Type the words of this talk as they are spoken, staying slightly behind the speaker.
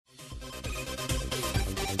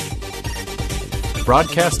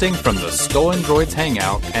broadcasting from the Stolen Droids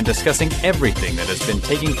Hangout and discussing everything that has been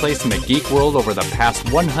taking place in the geek world over the past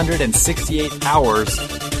 168 hours.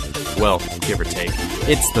 Well, give or take.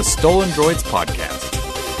 It's the Stolen Droids Podcast.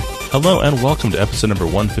 Hello and welcome to episode number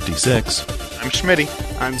 156. I'm Schmitty.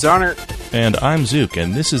 I'm Zoner. And I'm Zook,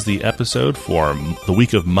 and this is the episode for the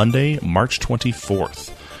week of Monday, March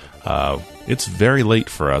 24th. It's very late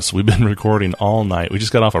for us. We've been recording all night. We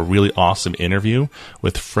just got off a really awesome interview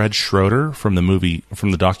with Fred Schroeder from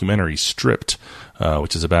the documentary Stripped,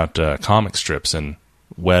 which is about comic strips and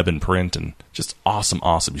web and print, and just awesome.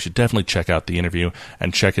 You should definitely check out the interview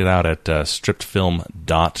and check it out at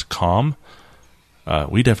strippedfilm.com.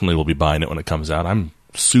 We definitely will be buying it when it comes out. I'm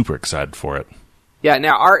super excited for it. Yeah,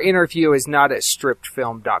 now our interview is not at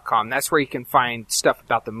strippedfilm.com. That's where you can find stuff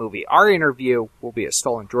about the movie. Our interview will be at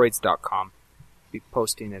stolendroids.com. We'll be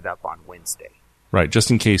posting it up on Wednesday. Right,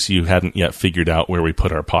 just in case you hadn't yet figured out where we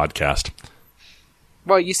put our podcast.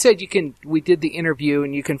 Well, you said we did the interview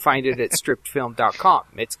and you can find it at strippedfilm.com.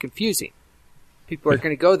 It's confusing. People are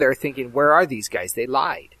going to go there thinking, where are these guys? They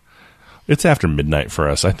lied. It's after midnight for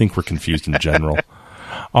us. I think we're confused in general.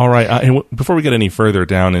 All right, and before we get any further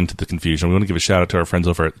down into the confusion, we want to give a shout-out to our friends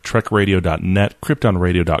over at trekradio.net,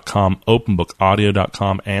 kryptonradio.com,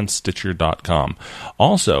 openbookaudio.com, and stitcher.com.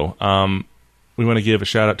 Also, we want to give a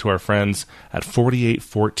shout-out to our friends at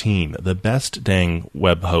 4814, the best dang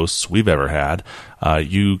web hosts we've ever had.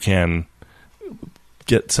 You can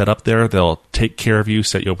get set up there. They'll take care of you,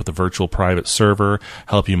 set you up with a virtual private server,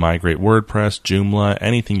 help you migrate WordPress, Joomla,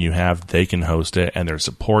 anything you have, they can host it, and their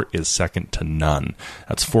support is second to none.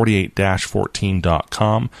 That's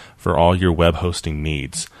 48-14.com for all your web hosting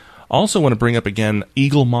needs. Also want to bring up again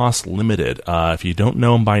Eaglemoss Limited. If you don't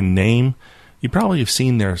know them by name, you probably have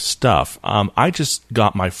seen their stuff. I just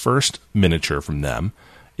got my first miniature from them.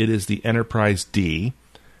 It is the Enterprise D,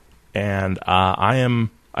 and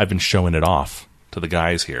I've been showing it off to the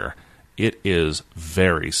guys here. It is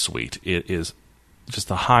very sweet. It is just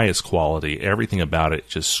the highest quality. Everything about it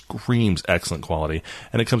just screams excellent quality.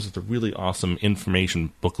 And it comes with a really awesome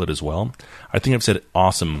information booklet as well. I think I've said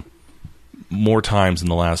awesome more times in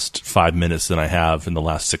the last 5 minutes than I have in the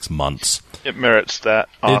last 6 months. It merits that.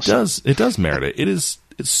 Awesome. It does merit it. It's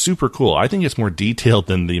super cool. I think it's more detailed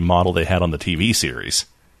than the model they had on the TV series.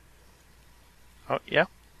 Oh, yeah?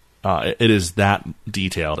 It is that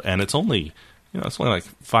detailed, and it's only like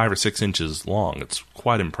 5 or 6 inches long. It's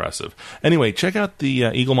quite impressive. Anyway, check out the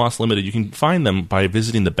Eaglemoss Limited. You can find them by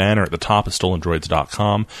visiting the banner at the top of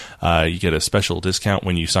stolendroids.com. You get a special discount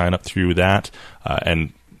when you sign up through that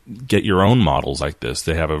and get your own models like this.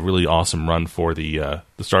 They have a really awesome run for the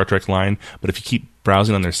Star Trek line, but if you keep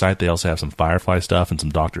browsing on their site, they also have some Firefly stuff and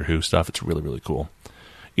some Doctor Who stuff. It's really, really cool.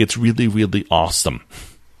 It's really, really awesome.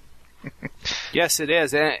 Yes, it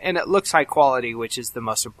is, and it looks high quality, which is the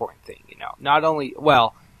most important thing. Not only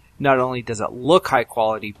does it look high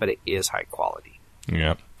quality, but it is high quality.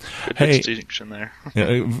 Yeah. Good distinction there.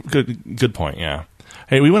 Yeah, good point. Yeah.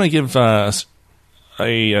 Hey, we want to give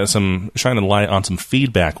some shine a light on some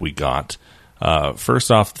feedback we got.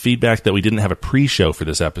 First off, feedback that we didn't have a pre-show for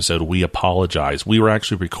this episode. We apologize. We were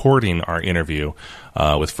actually recording our interview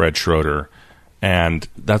with Fred Schroeder. And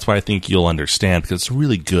that's why I think you'll understand, because it's a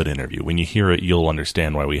really good interview. When you hear it, you'll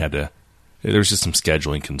understand why we had to... There's just some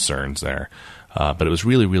scheduling concerns there. But it was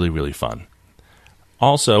really, really, really fun.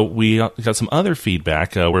 Also, we got some other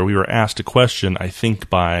feedback where we were asked a question, I think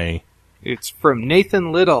by... It's from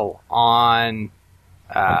Nathan Little on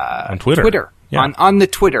Twitter. Yeah. On the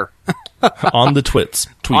Twitter. On the tweets.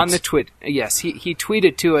 On the twit. Yes, he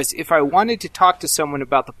tweeted to us, if I wanted to talk to someone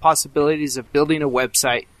about the possibilities of building a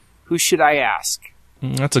website, who should I ask?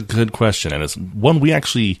 That's a good question, and it's one we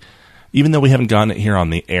actually, even though we haven't gotten it here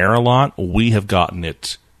on the air a lot, we have gotten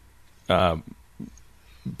it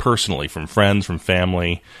personally from friends, from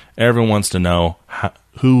family. Everyone wants to know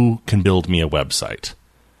who can build me a website.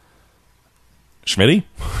 Schmitty?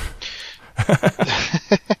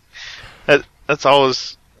 That's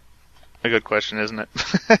always a good question, isn't it?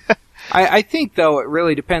 I think, though, it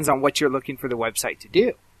really depends on what you're looking for the website to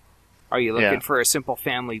do. Are you looking for a simple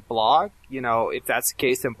family blog? If that's the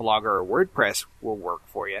case, then Blogger or WordPress will work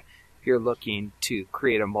for you. If you're looking to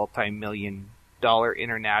create a multi-million-dollar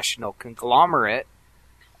international conglomerate,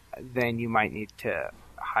 then you might need to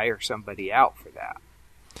hire somebody out for that.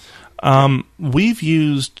 We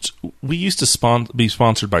used to be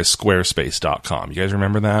sponsored by Squarespace.com. You guys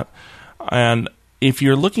remember that? And if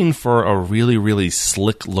you're looking for a really, really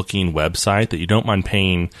slick-looking website that you don't mind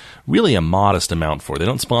paying really a modest amount for, they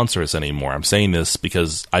don't sponsor us anymore. I'm saying this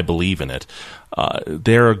because I believe in it.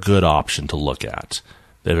 They're a good option to look at.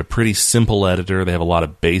 They have a pretty simple editor. They have a lot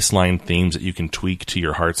of baseline themes that you can tweak to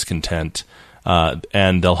your heart's content,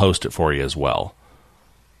 and they'll host it for you as well.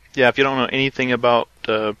 Yeah, if you don't know anything about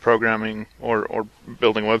programming or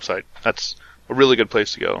building a website, that's a really good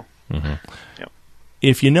place to go. Mm-hmm. Yeah.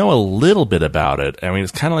 If you know a little bit about it, I mean,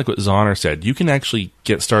 it's kind of like what Zahner said. You can actually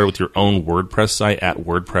get started with your own WordPress site at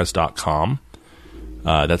WordPress.com.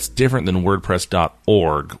 That's different than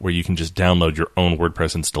WordPress.org, where you can just download your own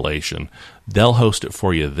WordPress installation. They'll host it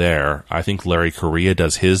for you there. I think Larry Correia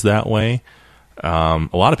does his that way. A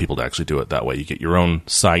lot of people actually do it that way. You get your own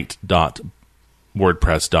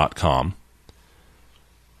site.wordpress.com.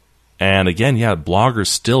 And again, yeah, Blogger's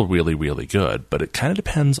still really, really good, but it kind of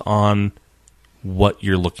depends on what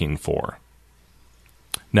you're looking for.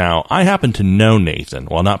 Now, I happen to know Nathan.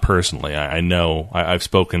 Well, not personally. I know, I've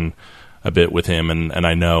spoken a bit with him, and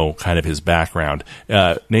I know kind of his background.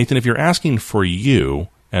 Nathan, if you're asking for you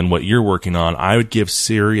and what you're working on, I would give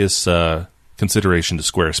serious consideration to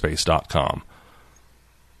Squarespace.com.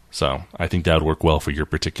 So I think that would work well for your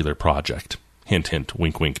particular project. Hint, hint,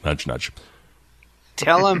 wink, wink, nudge, nudge.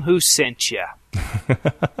 Tell him who sent you.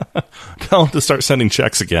 Tell him to start sending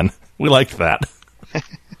checks again. We liked that.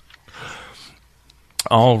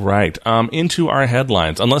 All right. Into our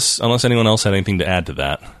headlines. Unless anyone else had anything to add to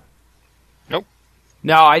that. Nope.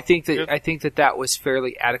 No, I think that was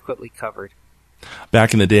fairly adequately covered.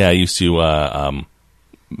 Back in the day, I used to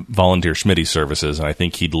volunteer Schmitty services, and I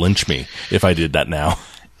think he'd lynch me if I did that now.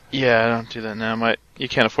 Yeah, I don't do that now. You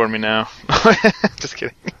can't afford me now. Just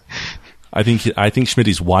kidding. I think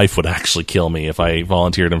Schmitty's wife would actually kill me if I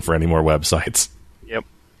volunteered him for any more websites. Yep.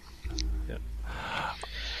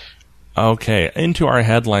 Okay, into our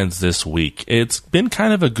headlines this week. It's been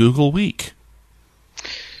kind of a Google week.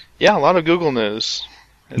 Yeah, a lot of Google news.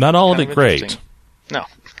 Not all of it great. No.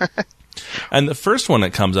 And the first one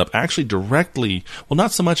that comes up actually directly, well,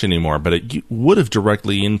 not so much anymore, but it would have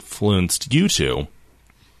directly influenced you two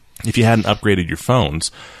if you hadn't upgraded your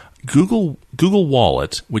phones. Google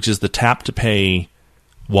Wallet, which is the tap-to-pay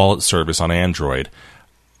wallet service on Android,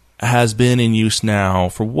 has been in use now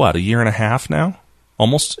for what, a year and a half now?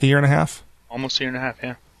 Almost a year and a half? Almost a year and a half,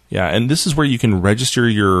 yeah. Yeah, and this is where you can register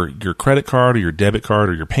your credit card or your debit card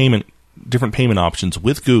or your different payment options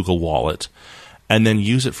with Google Wallet, and then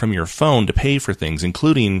use it from your phone to pay for things,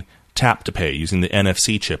 including tap-to-pay, using the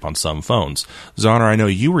NFC chip on some phones. Zahner, I know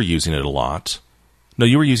you were using it a lot. No,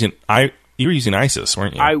 you were using ISIS,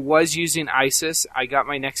 weren't you? I was using ISIS. I got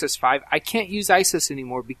my Nexus 5. I can't use ISIS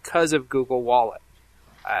anymore because of Google Wallet.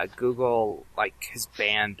 Google has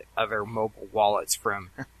banned other mobile wallets from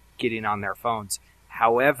getting on their phones.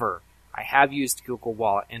 However, I have used Google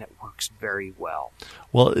Wallet, and it works very well.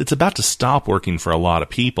 Well, it's about to stop working for a lot of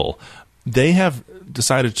people. They have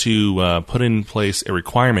decided to put in place a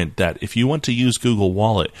requirement that if you want to use Google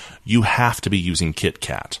Wallet, you have to be using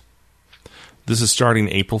KitKat. This is starting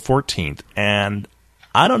April 14th, and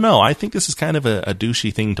I don't know. I think this is kind of a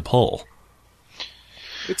douchey thing to pull.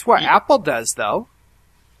 It's what Apple does, though.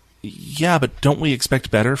 Yeah, but don't we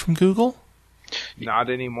expect better from Google?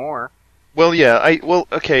 Not anymore. Well, yeah.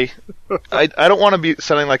 Okay. I don't want to be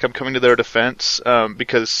sounding like I'm coming to their defense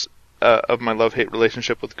because of my love-hate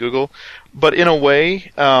relationship with Google, but in a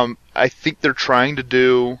way, I think they're trying to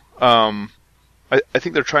do. I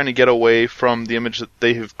think they're trying to get away from the image that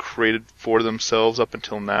they have created for themselves up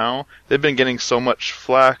until now. They've been getting so much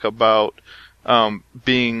flack about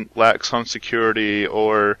being lax on security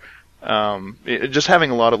or just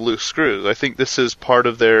having a lot of loose screws. I think this is part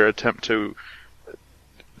of their attempt to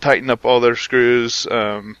tighten up all their screws,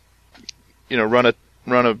 run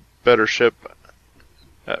a better ship,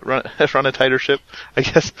 run a tighter ship, I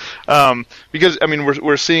guess. Because I mean,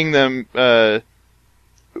 we're seeing them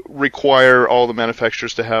require all the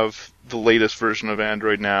manufacturers to have the latest version of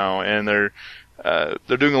Android now, and they're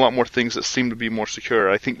doing a lot more things that seem to be more secure.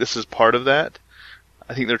 I think this is part of that.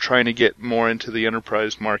 I think they're trying to get more into the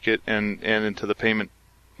enterprise market and into the payment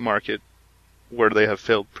market where they have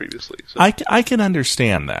failed previously. So. I can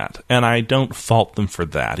understand that, and I don't fault them for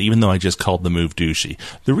that, even though I just called the move douchey.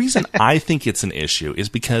 The reason I think it's an issue is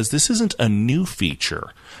because this isn't a new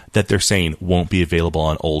feature that they're saying won't be available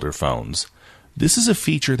on older phones. This is a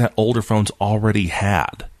feature that older phones already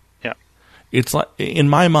had. Yeah. It's like, in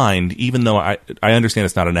my mind, even though I understand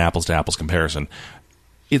it's not an apples-to-apples comparison,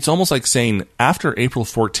 it's almost like saying after April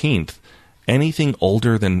 14th, anything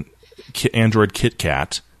older than Android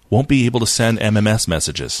KitKat won't be able to send MMS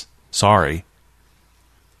messages. Sorry.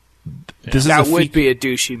 That would be a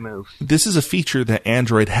douchey move. This is a feature that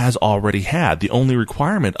Android has already had. The only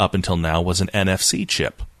requirement up until now was an NFC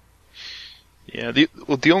chip. Yeah,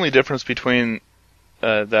 the only difference between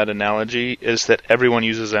that analogy is that everyone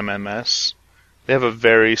uses MMS. They have a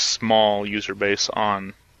very small user base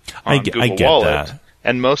on Google I get Wallet, that.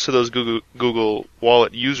 and most of those Google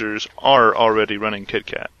Wallet users are already running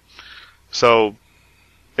KitKat. So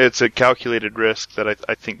it's a calculated risk that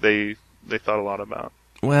I think they thought a lot about.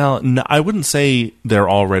 Well, no, I wouldn't say they're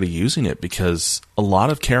already using it because a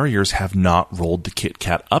lot of carriers have not rolled the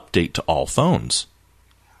KitKat update to all phones.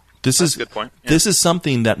 That's a good point. Yeah. This is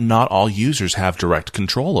something that not all users have direct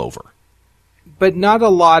control over. But not a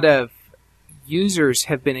lot of users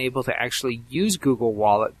have been able to actually use Google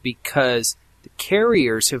Wallet because the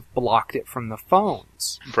carriers have blocked it from the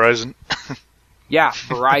phones. Verizon. Yeah,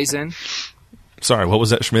 Verizon. Sorry, what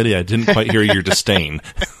was that, Schmitty? I didn't quite hear your disdain.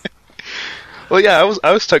 Well, yeah,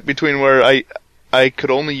 I was stuck between where I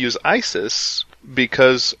could only use ISIS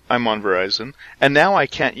because I'm on Verizon, and now I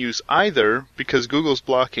can't use either because Google's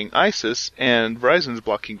blocking ISIS and Verizon's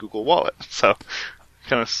blocking Google Wallet. So,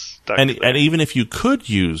 kind of stuck. And even if you could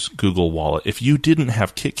use Google Wallet, if you didn't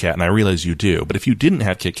have KitKat, and I realize you do, but if you didn't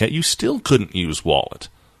have KitKat, you still couldn't use Wallet.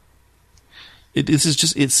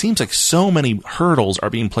 It seems like so many hurdles are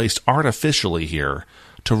being placed artificially here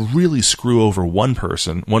to really screw over one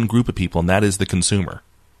person, one group of people, and that is the consumer.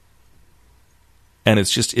 And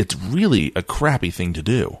it's really a crappy thing to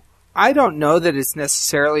do. I don't know that it's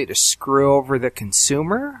necessarily to screw over the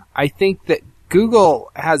consumer. I think that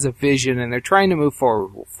Google has a vision and they're trying to move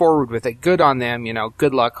forward with it. Good on them,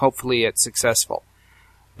 good luck. Hopefully it's successful.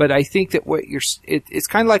 But I think that it's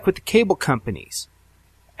kind of like with the cable companies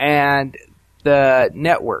and the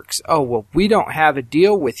networks. Oh, well, we don't have a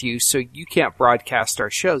deal with you, so you can't broadcast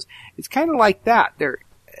our shows. It's kind of like that.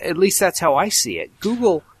 At least that's how I see it.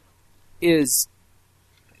 Google is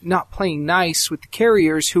not playing nice with the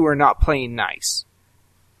carriers who are not playing nice.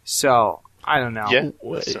 So, I don't know. Yeah,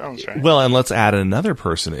 that sounds right. Well, and let's add another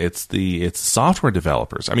person. It's software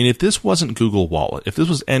developers. I mean, if this wasn't Google Wallet, if this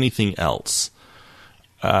was anything else,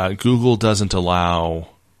 Google doesn't allow...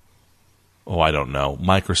 I don't know,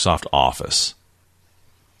 Microsoft Office.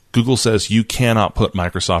 Google says you cannot put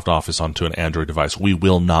Microsoft Office onto an Android device. We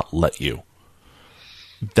will not let you.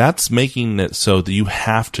 That's making it so that you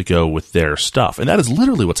have to go with their stuff. And that is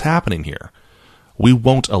literally what's happening here. We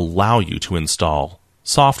won't allow you to install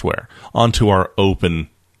software onto our open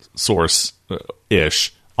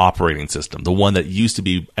source-ish operating system, the one that used to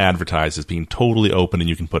be advertised as being totally open and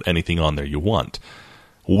you can put anything on there you want.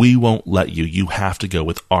 We won't let you. You have to go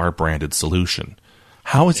with our branded solution.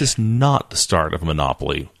 How is this not the start of a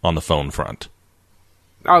monopoly on the phone front?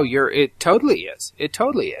 Oh, it totally is. It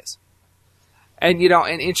totally is. And,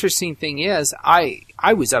 an interesting thing is, I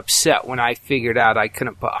was upset when I figured out I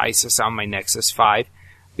couldn't put ISIS on my Nexus 5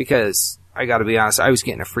 because, I gotta be honest, I was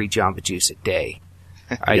getting a free Jamba Juice a day.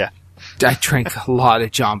 I drank a lot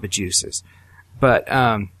of Jamba Juices. But,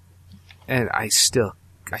 and I still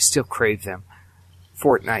crave them.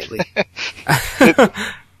 Fortnightly.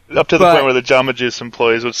 Up to the point where the Jamba Juice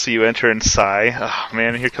employees would see you enter and sigh. Oh,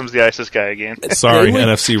 man, here comes the ISIS guy again. Sorry,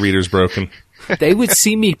 NFC reader's broken. They would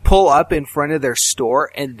see me pull up in front of their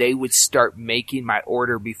store, and they would start making my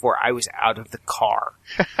order before I was out of the car.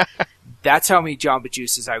 That's how many Jamba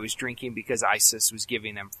Juices I was drinking because ISIS was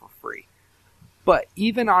giving them for free. But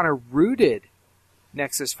even on a rooted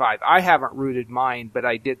Nexus 5, I haven't rooted mine, but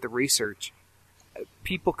I did the research.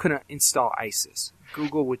 People couldn't install ISIS.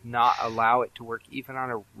 Google would not allow it to work even on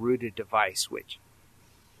a rooted device, which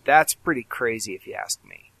that's pretty crazy if you ask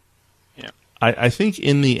me. Yeah. I think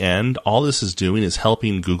in the end, all this is doing is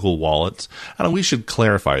helping Google Wallets. And we should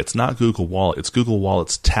clarify, it's not Google Wallet, it's Google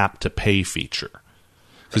Wallet's tap to pay feature.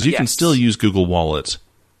 Because you can still use Google Wallet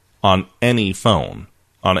on any phone,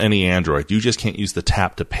 on any Android. You just can't use the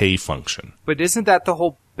tap to pay function. But isn't that the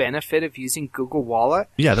whole benefit of using Google Wallet?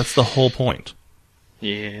 Yeah, that's the whole point.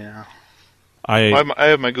 Yeah. I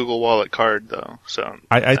have my Google Wallet card, though. So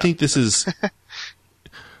I think this is...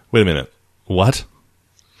 Wait a minute. What?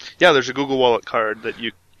 Yeah, there's a Google Wallet card that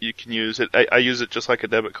you can use. I use it just like a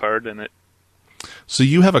debit card, and it... So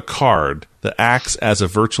you have a card that acts as a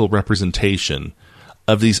virtual representation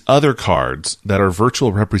of these other cards that are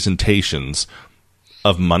virtual representations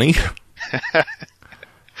of money?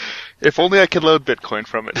 If only I could load Bitcoin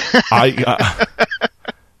from it.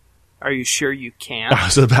 Are you sure you can? I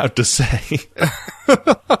was about to say.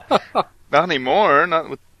 Not anymore. Not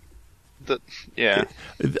with the... Yeah.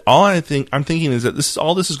 All I'm thinking is that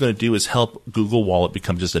all this is going to do is help Google Wallet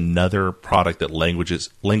become just another product that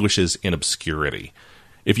languishes in obscurity.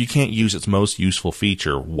 If you can't use its most useful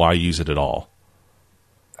feature, why use it at all?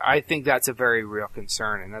 I think that's a very real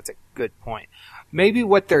concern, and that's a good point. Maybe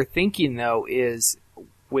what they're thinking, though, is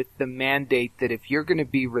with the mandate that if you're going to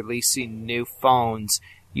be releasing new phones,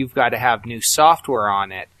 you've got to have new software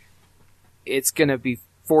on it. It's going to be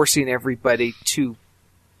forcing everybody to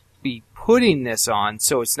be putting this on,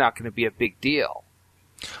 so it's not going to be a big deal.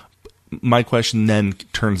 My question then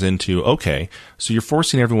turns into, okay, so you're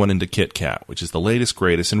forcing everyone into KitKat, which is the latest,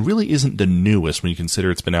 greatest, and really isn't the newest when you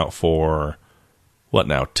consider it's been out for, what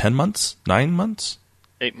now, 10 months? 9 months?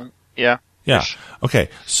 8 months, yeah. Yeah. Ish. Okay,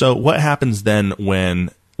 so what happens then when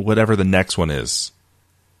whatever the next one is,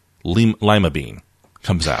 Lima Bean,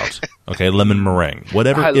 comes out? Okay, lemon meringue,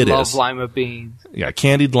 whatever it is. I love lima beans. Yeah,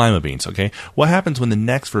 candied lima beans, okay? What happens when the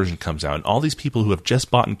next version comes out and all these people who have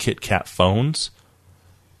just bought KitKat phones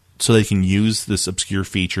so they can use this obscure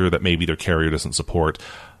feature that maybe their carrier doesn't support,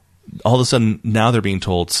 all of a sudden now they're being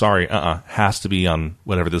told, sorry, has to be on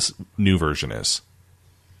whatever this new version is.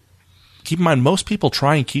 Keep in mind, most people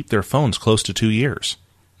try and keep their phones close to 2 years.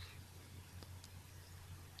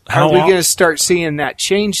 Are we going to start seeing that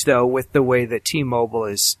change, though, with the way that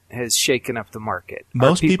T-Mobile has shaken up the market?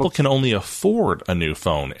 Most people can only afford a new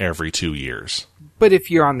phone every 2 years. But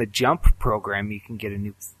if you're on the Jump program, you can get a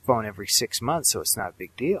new phone every 6 months, so it's not a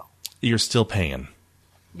big deal. You're still paying.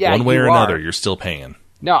 Yeah, one way or another, you're still paying.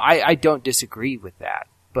 No, I don't disagree with that,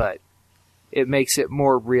 but it makes it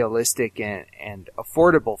more realistic and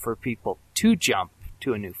affordable for people to jump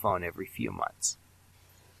to a new phone every few months.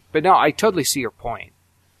 But no, I totally see your point.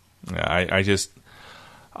 Yeah,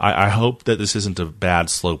 I hope that this isn't a bad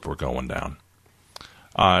slope we're going down.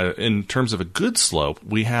 In terms of a good slope,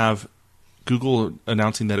 we have Google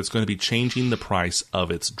announcing that it's going to be changing the price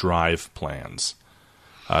of its Drive plans.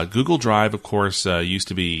 Google Drive, of course, used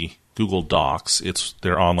to be Google Docs. It's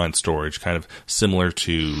their online storage, kind of similar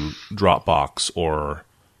to Dropbox or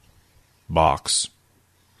Box.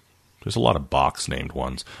 There's a lot of Box-named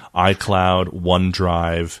ones. iCloud,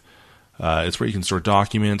 OneDrive. It's where you can store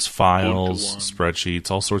documents, files, spreadsheets,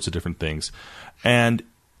 all sorts of different things. And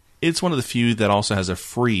it's one of the few that also has a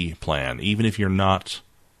free plan. Even if you don't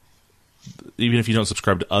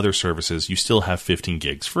subscribe to other services, you still have 15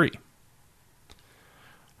 gigs free.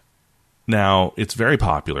 Now, it's very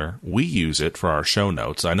popular. We use it for our show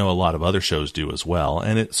notes. I know a lot of other shows do as well,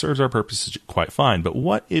 and it serves our purposes quite fine. But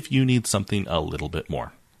what if you need something a little bit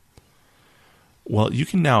more? Well, you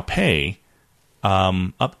can now pay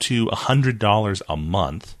up to $100 a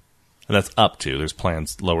month, and that's up to, there's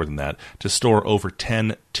plans lower than that, to store over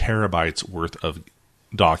 10 terabytes worth of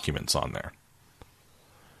documents on there.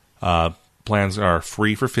 Plans are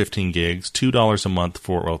free for 15 gigs, $2 a month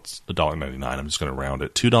for, well, it's $1.99, I'm just going to round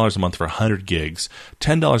it, $2 a month for 100 gigs,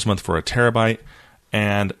 $10 a month for a terabyte,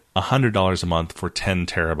 and $100 a month for 10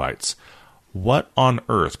 terabytes. What on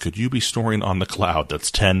earth could you be storing on the cloud that's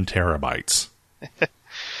 10 terabytes?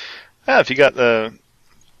 If you got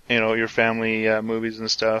your family movies and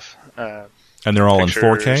stuff. And they're all in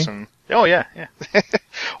 4K? Oh, yeah.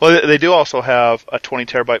 Well, they do also have a 20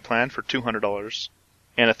 terabyte plan for $200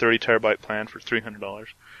 and a 30 terabyte plan for $300.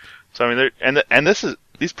 So, I mean,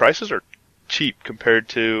 these prices are cheap compared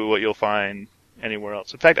to what you'll find anywhere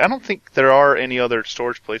else. In fact, I don't think there are any other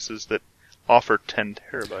storage places that offer 10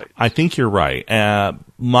 terabytes. I think you're right.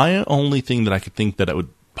 My only thing that I could think that it would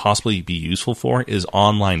possibly be useful for is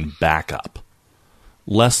online backup.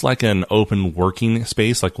 Less like an open working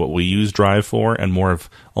space like what we use Drive for, and more of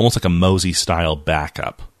almost like a Mozy style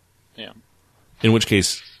backup. Yeah. In which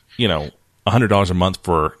case, $100 a month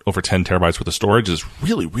for over 10 terabytes worth of storage is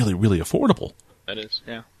really, really, really affordable. That is,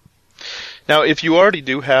 yeah. Now, if you already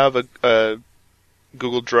do have a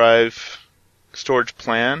Google Drive storage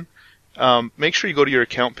plan, make sure you go to your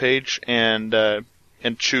account page and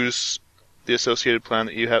choose the associated plan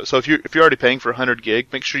that you have. So if you're already paying for 100 gig,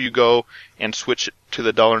 make sure you go and switch it to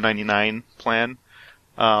the $1.99 plan.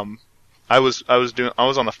 I was on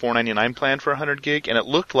the $4.99 plan for 100 gig, and it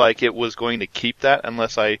looked like it was going to keep that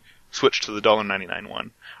unless I switched to the $1.99 one.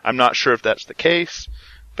 I'm not sure if that's the case,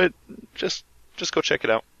 but just go check it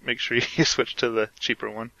out. Make sure you switch to the cheaper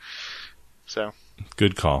one. So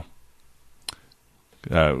good call.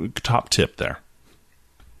 Top tip there.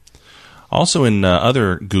 Also in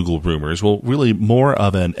other Google rumors, well, really more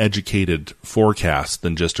of an educated forecast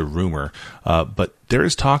than just a rumor, but there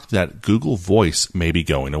is talk that Google Voice may be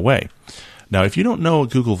going away. Now, if you don't know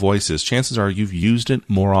what Google Voice is, chances are you've used it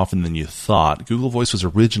more often than you thought. Google Voice was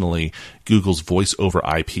originally Google's voice over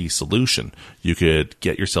IP solution. You could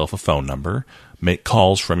get yourself a phone number, make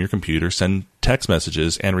calls from your computer, send text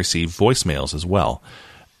messages, and receive voicemails as well.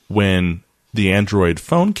 When the Android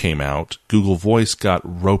phone came out, Google Voice got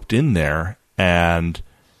roped in there and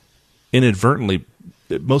inadvertently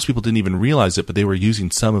most people didn't even realize it, but they were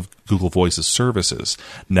using some of Google Voice's services.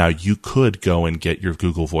 Now, you could go and get your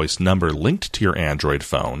Google Voice number linked to your Android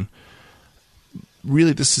phone.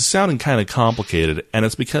 Really, this is sounding kind of complicated, and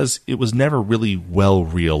it's because it was never really well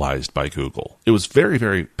realized by Google. It was very,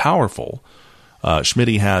 very powerful.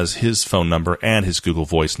 Schmitty has his phone number and his Google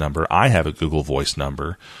Voice number. I have a Google Voice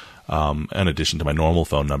number, in addition to my normal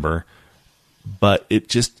phone number. But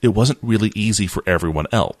it wasn't really easy for everyone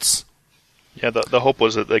else. Yeah, the hope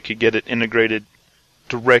was that they could get it integrated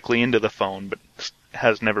directly into the phone, but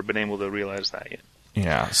has never been able to realize that yet.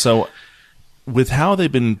 Yeah, so with how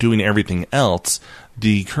they've been doing everything else,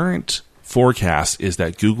 the current forecast is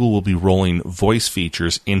that Google will be rolling voice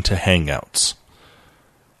features into Hangouts.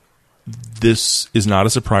 This is not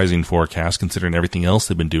a surprising forecast considering everything else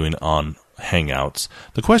they've been doing on Hangouts.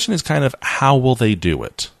 The question is kind of how will they do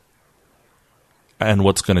it? And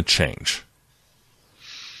what's going to change?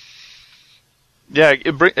 Yeah,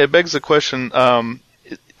 it begs the question,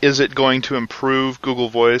 is it going to improve Google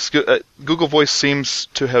Voice? Google Voice seems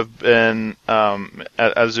to have been,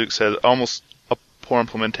 as Zook said, almost a poor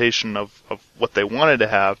implementation of what they wanted to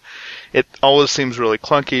have. It always seems really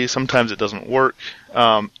clunky. Sometimes it doesn't work.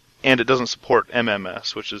 And it doesn't support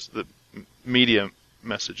MMS, which is the media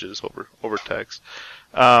messages over text.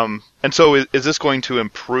 And so is this going to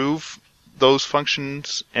improve those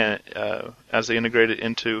functions as they integrate it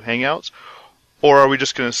into Hangouts, or are we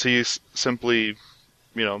just going to see simply,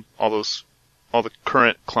 all the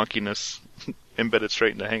current clunkiness embedded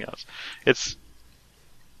straight into Hangouts?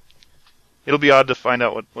 It'll be odd to find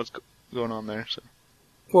out what's going on there. So.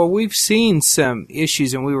 Well, we've seen some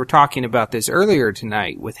issues, and we were talking about this earlier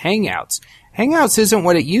tonight with Hangouts. Hangouts isn't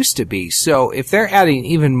what it used to be, so if they're adding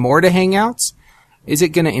even more to Hangouts, is it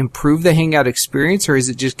going to improve the Hangout experience, or is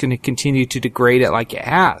it just going to continue to degrade it like it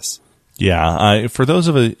has? Yeah, for those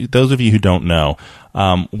of you who don't know,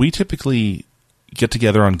 we typically get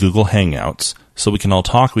together on Google Hangouts so we can all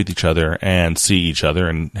talk with each other and see each other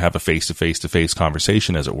and have a face-to-face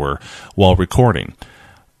conversation, as it were, while recording.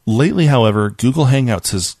 Lately, however, Google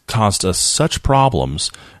Hangouts has caused us such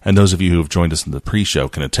problems, and those of you who have joined us in the pre-show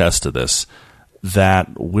can attest to this,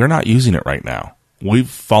 that we're not using it right now. We've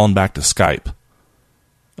fallen back to Skype.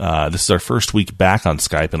 This is our first week back on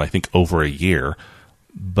Skype in, I think, over a year.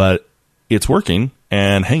 But it's working,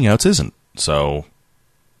 and Hangouts isn't. So,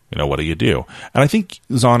 what do you do? And I think,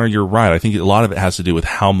 Zoner, you're right. I think a lot of it has to do with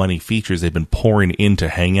how many features they've been pouring into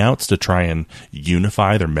Hangouts to try and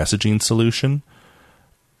unify their messaging solution.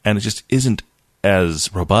 And it just isn't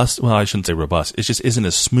as robust. Well, I shouldn't say robust. It just isn't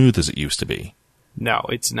as smooth as it used to be. No,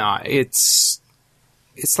 it's not. It's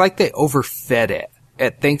like they overfed it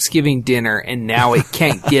at Thanksgiving dinner, and now it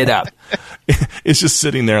can't get up. It's just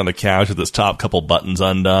sitting there on the couch with its top couple buttons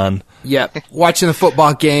undone. Yep, watching the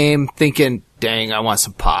football game, thinking, dang, I want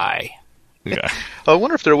some pie. Yeah. I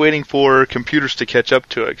wonder if they're waiting for computers to catch up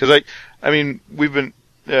to it. Because,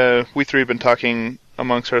 we three have been talking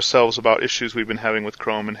amongst ourselves about issues we've been having with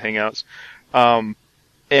Chrome and Hangouts.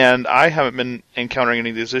 And I haven't been encountering any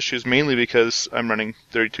of these issues, mainly because I'm running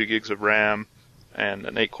 32 gigs of RAM and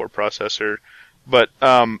an 8-core processor. But,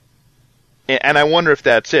 and I wonder if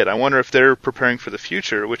that's it. I wonder if they're preparing for the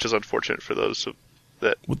future, which is unfortunate for those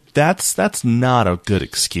that... Well, that's not a good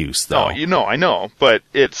excuse, though. No, I know, but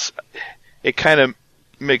it kind of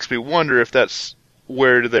makes me wonder if that's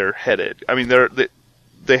where they're headed. I mean,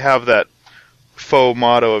 they have that faux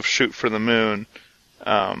motto of shoot for the moon.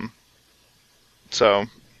 So,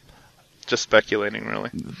 just speculating, really.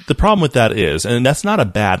 The problem with that is, and that's not a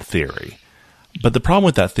bad theory, but the problem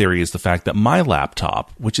with that theory is the fact that my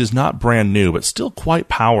laptop, which is not brand new but still quite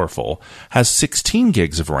powerful, has 16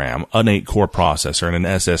 gigs of RAM, an 8-core processor, and an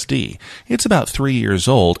SSD. It's about 3 years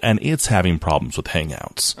old, and it's having problems with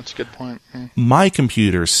Hangouts. That's a good point. My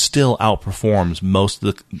computer still outperforms most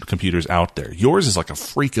of the computers out there. Yours is like a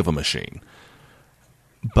freak of a machine.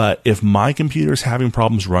 But if my computer's having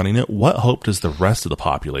problems running it, what hope does the rest of the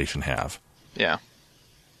population have? Yeah.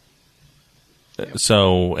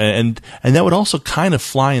 So, and that would also kind of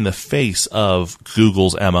fly in the face of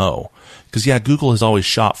Google's MO. Because, yeah, Google has always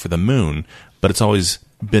shot for the moon, but it's always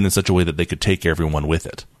been in such a way that they could take everyone with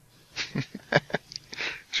it.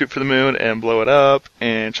 Shoot for the moon and blow it up,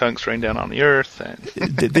 and chunks rain down on the Earth. And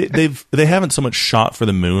they haven't so much shot for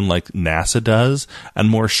the moon like NASA does, and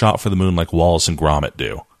more shot for the moon like Wallace and Gromit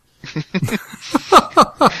do.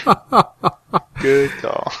 Good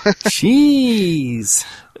call. Jeez.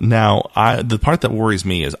 Now, the part that worries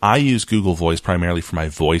me is I use Google Voice primarily for my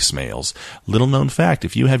voicemails. Little known fact,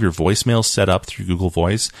 if you have your voicemails set up through Google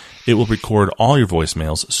Voice, it will record all your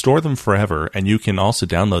voicemails, store them forever, and you can also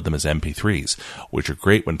download them as MP3s, which are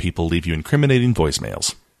great when people leave you incriminating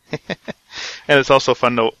voicemails. And it's also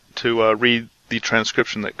fun to read the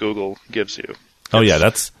transcription that Google gives you. Oh yeah,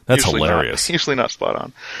 that's hilarious. Usually not spot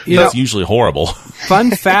on. That's usually horrible.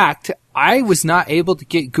 Fun fact, I was not able to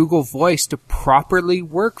get Google Voice to properly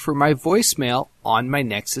work for my voicemail on my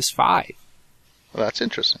Nexus 5. Well, that's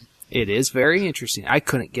interesting. It is very interesting. I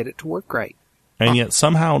couldn't get it to work right. And yet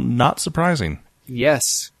somehow not surprising.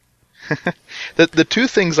 Yes. The two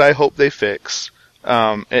things I hope they fix,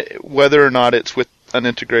 whether or not it's with an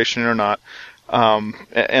integration or not,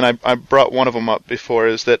 and I brought one of them up before,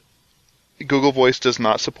 is that Google Voice does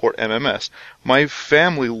not support MMS. My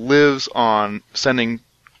family lives on sending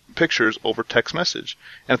pictures over text message,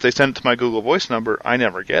 and if they send it to my Google Voice number, I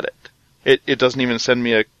never get it. It doesn't even send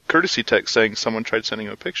me a courtesy text saying someone tried sending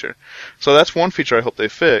a picture. So that's one feature I hope they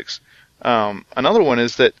fix. Another one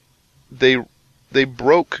is that they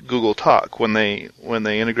broke Google Talk when they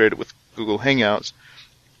integrated with Google Hangouts.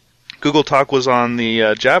 Google Talk was on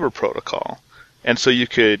the Jabber protocol. And so you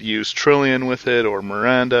could use Trillian with it, or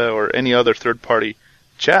Miranda, or any other third-party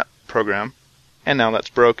chat program, and now that's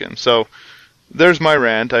broken. So there's my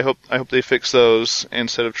rant. I hope they fix those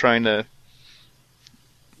instead of trying to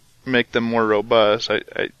make them more robust.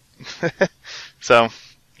 So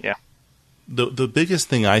yeah. The biggest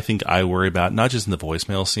thing I think I worry about, not just in the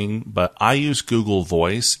voicemail scene, but I use Google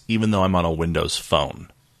Voice even though I'm on a Windows phone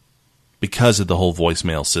because of the whole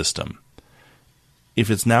voicemail system. If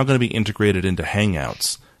it's now going to be integrated into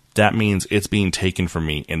Hangouts, that means it's being taken from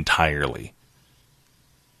me entirely.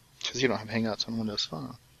 Because you don't have Hangouts on Windows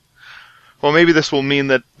Phone. Well, maybe this will mean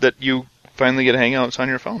that you finally get Hangouts on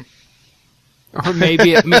your phone. Or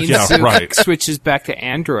maybe it means it switches back to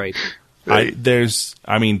Android. Well,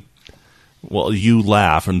 you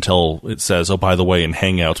laugh until it says, oh, by the way, in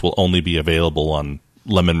Hangouts will only be available on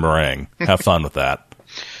Lemon Meringue. Have fun with that.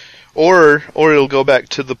 Or it'll go back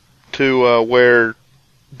to where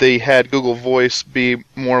they had Google Voice be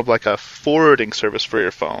more of like a forwarding service for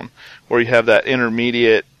your phone, where you have that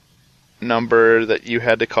intermediate number that you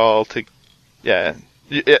had to call to. Yeah,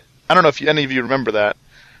 I don't know if any of you remember that.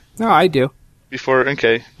 No, I do. Before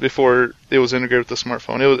it was integrated with the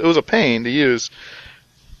smartphone, it was a pain to use.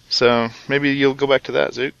 So maybe you'll go back to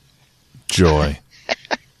that, Zook. Joy.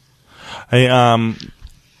 Hey,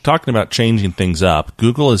 talking about changing things up,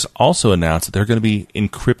 Google has also announced that they're going to be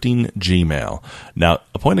encrypting Gmail. Now,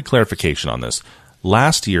 a point of clarification on this.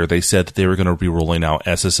 Last year, they said that they were going to be rolling out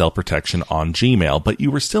SSL protection on Gmail, but you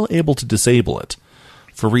were still able to disable it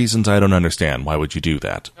for reasons I don't understand. Why would you do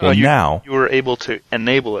that? Well, now you were able to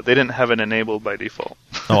enable it. They didn't have it enabled by default.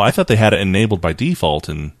 Oh, I thought they had it enabled by default.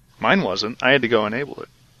 And mine wasn't. I had to go enable it.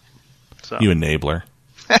 So. You enabler.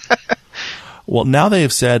 Well, now they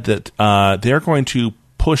have said that they're going to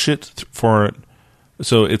push it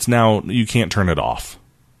so it's now you can't turn it off.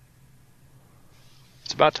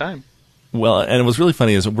 It's about time. Well, and what's really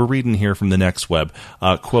funny is we're reading here from the Next Web,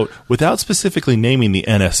 quote, without specifically naming the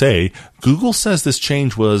NSA, Google says this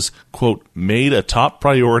change was, quote, made a top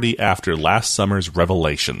priority after last summer's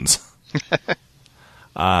revelations.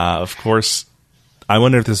 Of course, I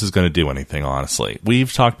wonder if this is going to do anything, honestly.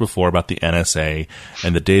 We've talked before about the NSA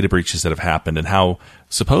and the data breaches that have happened and how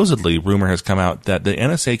supposedly rumor has come out that the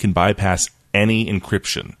NSA can bypass any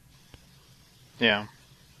encryption. Yeah.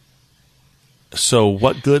 So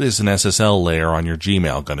what good is an SSL layer on your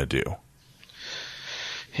Gmail going to do?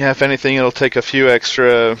 Yeah, if anything, it'll take a few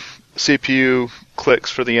extra CPU clicks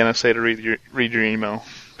for the NSA to read your email.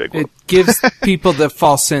 Big one. It gives people the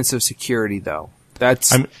false sense of security, though.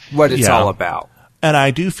 That's what it's all about. And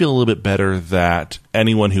I do feel a little bit better that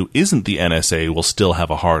anyone who isn't the NSA will still have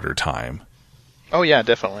a harder time. Oh, yeah,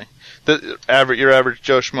 definitely. Your average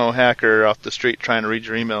Joe Schmo hacker off the street trying to read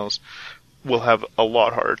your emails will have a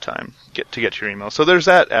lot harder time to get your email. So there's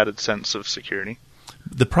that added sense of security.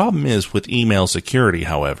 The problem is with email security,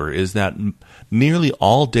 however, is that nearly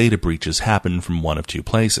all data breaches happen from one of two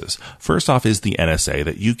places. First off is the NSA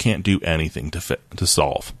that you can't do anything to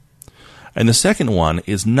solve. And the second one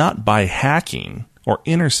is not by hacking or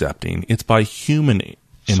intercepting, it's by human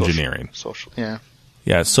engineering. Social, yeah.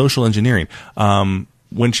 Yeah, it's social engineering.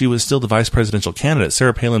 When she was still the vice presidential candidate,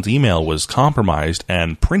 Sarah Palin's email was compromised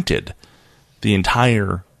and printed, the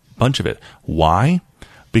entire bunch of it. Why?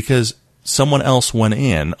 Because someone else went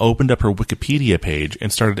in, opened up her Wikipedia page,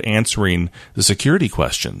 and started answering the security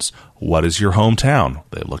questions. What is your hometown?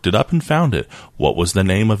 They looked it up and found it. What was the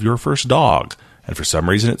name of your first dog? And for some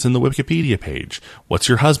reason, it's in the Wikipedia page. What's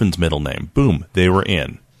your husband's middle name? Boom, they were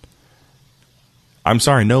in. I'm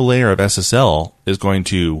sorry, no layer of SSL is going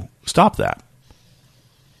to stop that.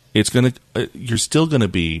 It's going to, you're still going to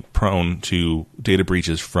be prone to data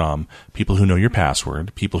breaches from people who know your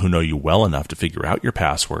password, people who know you well enough to figure out your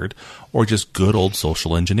password, or just good old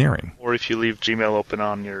social engineering. Or if you leave Gmail open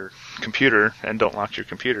on your computer and don't lock your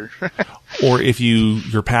computer. Or if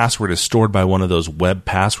your password is stored by one of those web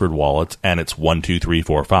password wallets and it's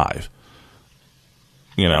 12345.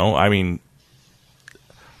 You know, I mean,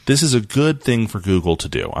 this is a good thing for Google to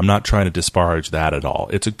do. I'm not trying to disparage that at all.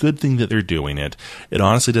 It's a good thing that they're doing it. It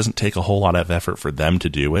honestly doesn't take a whole lot of effort for them to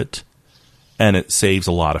do it, and it saves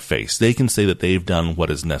a lot of face. They can say that they've done what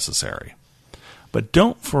is necessary. But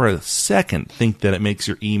don't for a second think that it makes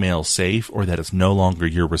your email safe or that it's no longer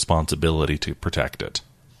your responsibility to protect it.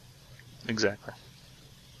 Exactly.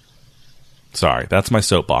 Sorry, that's my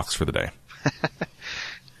soapbox for the day.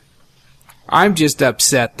 I'm just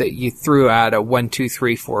upset that you threw out a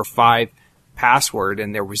 12345 password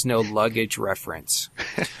and there was no luggage reference.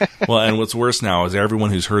 Well, and what's worse now is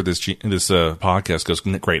everyone who's heard this podcast goes,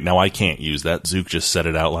 great, now I can't use that. Zook just said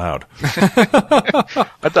it out loud. I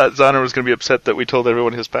thought Zoner was going to be upset that we told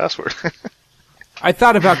everyone his password. I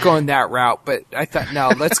thought about going that route, but I thought, no,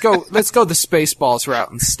 let's go the Spaceballs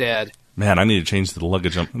route instead. Man, I need to change the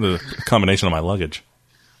luggage, the combination of my luggage.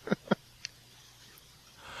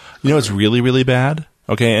 You know what's really, really bad?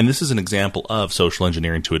 Okay, and this is an example of social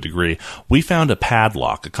engineering to a degree. We found a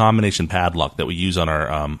padlock, a combination padlock that we use on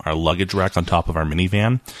our luggage rack on top of our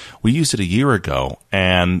minivan. We used it a year ago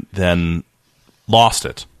and then lost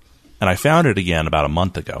it. And I found it again about a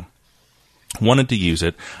month ago. Wanted to use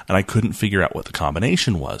it, and I couldn't figure out what the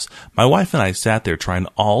combination was. My wife and I sat there trying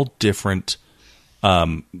all different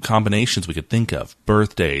combinations we could think of.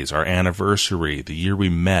 Birthdays, our anniversary, the year we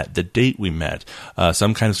met, the date we met,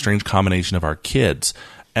 some kind of strange combination of our kids.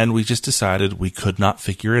 And we just decided we could not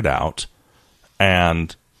figure it out,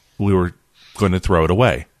 and we were going to throw it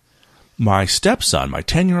away. My stepson, my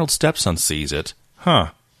 10-year-old stepson sees it.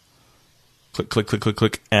 Click, click, click, click,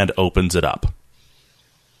 click, and opens it up.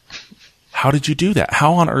 How did you do that?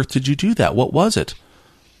 How on earth did you do that? What was it?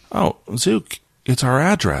 Oh, Zook, it's our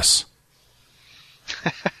address.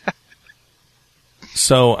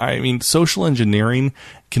 So, I mean, social engineering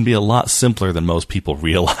can be a lot simpler than most people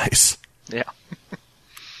realize. Yeah.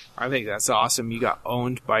 I think that's awesome. You got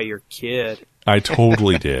owned by your kid. I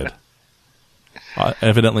totally did.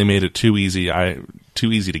 Evidently made it too easy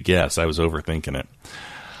to guess. I was overthinking it.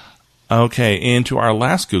 Okay, into our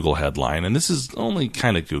last Google headline, and this is only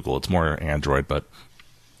kind of Google. It's more Android, but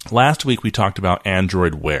last week we talked about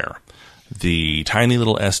Android Wear, the tiny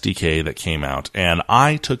little SDK that came out, and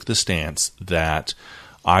I took the stance that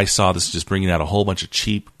I saw this just bringing out a whole bunch of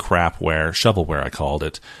cheap crapware, shovelware I called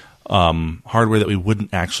it, hardware that we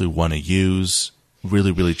wouldn't actually want to use,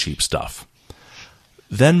 really, really cheap stuff.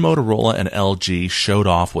 Then Motorola and LG showed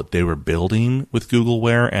off what they were building with Google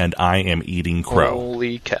Wear, and I am eating crow.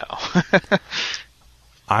 Holy cow.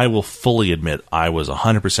 I will fully admit I was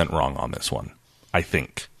 100% wrong on this one, I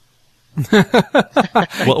think.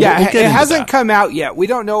 We'll it hasn't come out yet. We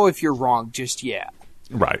don't know if you're wrong just yet.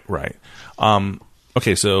 Right.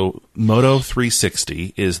 Okay, so Moto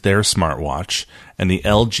 360 is their smartwatch, and the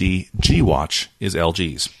LG G Watch is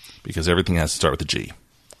LG's, because everything has to start with a G.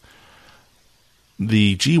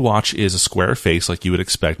 The G Watch is a square face like you would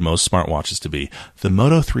expect most smartwatches to be. The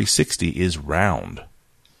Moto 360 is round.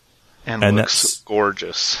 And looks that's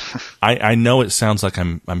gorgeous. I know it sounds like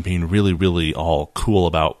I'm being really, really all cool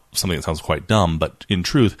about something that sounds quite dumb, but in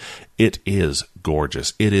truth, it is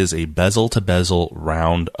gorgeous. It is a bezel-to-bezel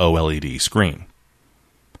round OLED screen.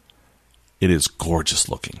 It is gorgeous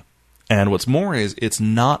looking. And what's more is it's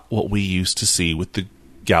not what we used to see with the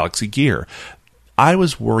Galaxy Gear. I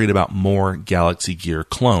was worried about more Galaxy Gear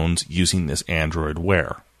clones using this Android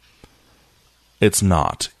Wear. It's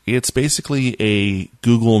not. It's basically a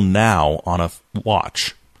Google Now on a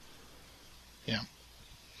watch. Yeah.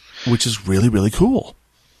 Which is really, really cool.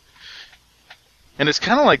 And it's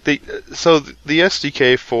kind of like the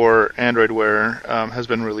SDK for Android Wear has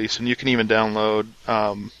been released, and you can even download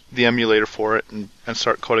the emulator for it and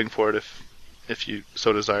start coding for it if you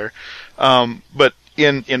so desire. But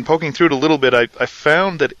in poking through it a little bit, I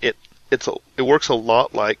found that it works a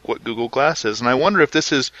lot like what Google Glass is, and I wonder if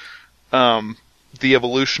this is the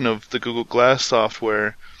evolution of the Google Glass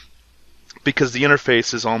software, because the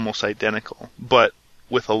interface is almost identical, but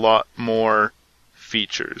with a lot more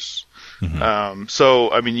features. Mm-hmm.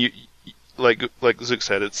 So, I mean, you like Zook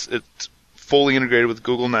said, it's fully integrated with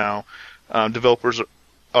Google Now. Developers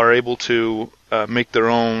are able to make their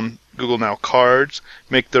own Google Now cards,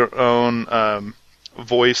 make their own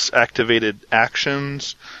voice-activated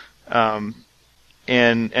actions, and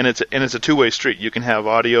it's a two-way street. You can have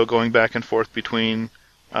audio going back and forth between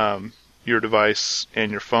your device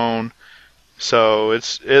and your phone. So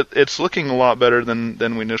it's looking a lot better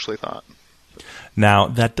than we initially thought. Now,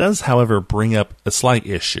 that does, however, bring up a slight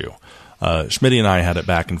issue. Schmitty and I had it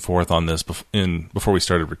back and forth on this before we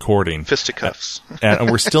started recording. Fisticuffs.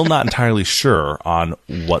 And we're still not entirely sure on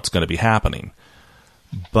what's going to be happening.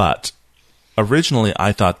 But originally,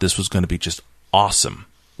 I thought this was going to be just awesome.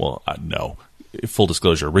 Well, no. Full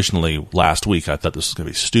disclosure, originally last week, I thought this was going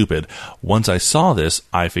to be stupid. Once I saw this,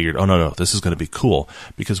 I figured, oh, no, this is going to be cool.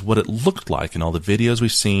 Because what it looked like in all the videos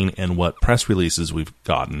we've seen and what press releases we've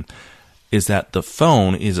gotten is that the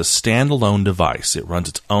phone is a standalone device. It runs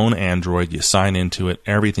its own Android. You sign into it.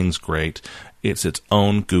 Everything's great. It's its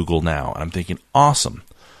own Google Now. And I'm thinking, awesome.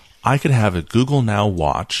 I could have a Google Now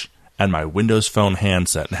watch and my Windows Phone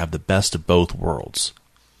handset and have the best of both worlds.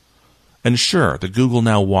 And sure, the Google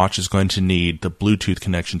Now watch is going to need the Bluetooth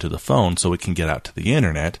connection to the phone so it can get out to the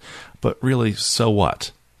internet. But really, so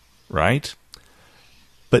what? Right?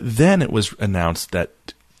 But then it was announced that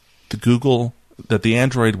the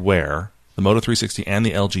Android Wear, the Moto 360 and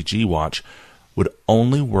the LG G Watch would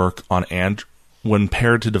only work on when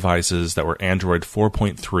paired to devices that were Android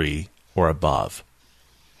 4.3 or above.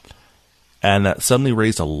 And that suddenly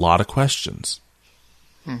raised a lot of questions.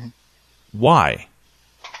 Mm-hmm. Why?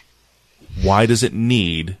 Why does it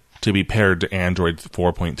need to be paired to Android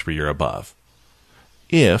 4.3 or above?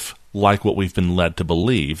 If, like what we've been led to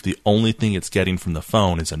believe, the only thing it's getting from the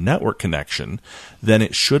phone is a network connection, then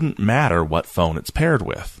it shouldn't matter what phone it's paired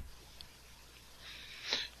with.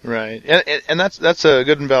 Right, and that's a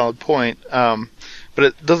good and valid point. But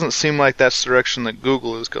it doesn't seem like that's the direction that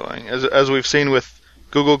Google is going, as we've seen with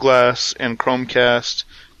Google Glass and Chromecast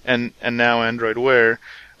and now Android Wear.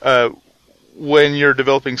 When you're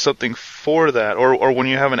developing something for that, or when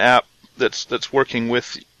you have an app that's working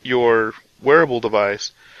with your wearable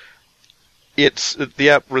device, the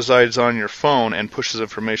app resides on your phone and pushes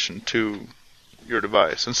information to your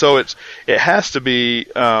device, and so it has to be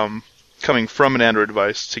coming from an Android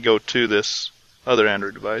device to go to this other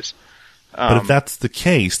Android device. But if that's the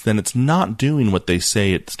case, then it's not doing what they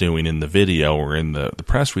say it's doing in the video or in the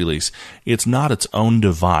press release. It's not its own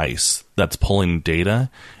device that's pulling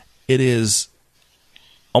data. It is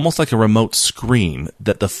almost like a remote screen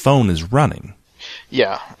that the phone is running.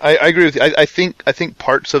 Yeah, I agree with you. I think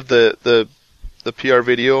parts of the PR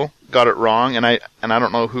video got it wrong, and I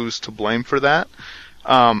don't know who's to blame for that.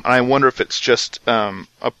 I wonder if it's just a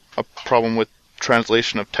problem with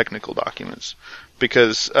translation of technical documents,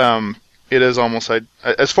 because it is almost,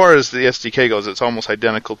 as far as the SDK goes, it's almost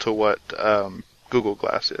identical to what Google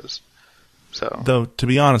Glass is. So, though, to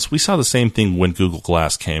be honest, we saw the same thing when Google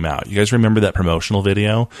Glass came out. You guys remember that promotional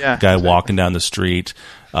video? Yeah. Guy walking down the street,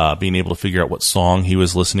 being able to figure out what song he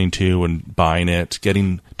was listening to and buying it,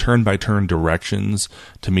 getting turn-by-turn directions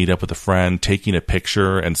to meet up with a friend, taking a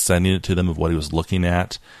picture and sending it to them of what he was looking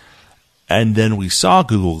at. And then we saw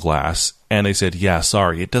Google Glass, and they said, yeah,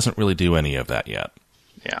 sorry, it doesn't really do any of that yet.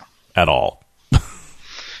 Yeah. At all.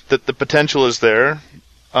 The potential is there,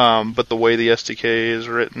 but the way the SDK is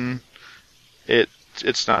written,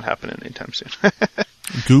 it's not happening anytime soon.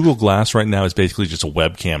 Google Glass right now is basically just a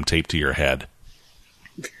webcam taped to your head.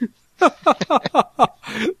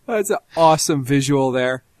 That's an awesome visual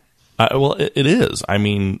there. Well, it is. I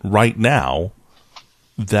mean, right now,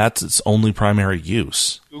 that's its only primary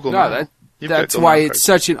use. Google that's why it's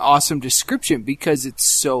such an awesome description, because it's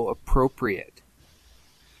so appropriate.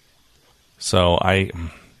 So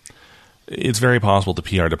it's very possible the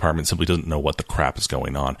PR department simply doesn't know what the crap is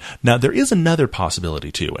going on. Now, there is another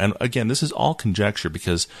possibility, too. And again, this is all conjecture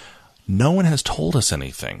because no one has told us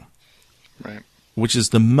anything. Right. Which is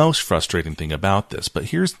the most frustrating thing about this. But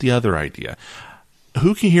here's the other idea.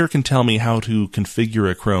 Who can tell me how to configure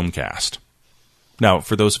a Chromecast? Now,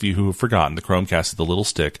 for those of you who have forgotten, the Chromecast is the little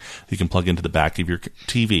stick you can plug into the back of your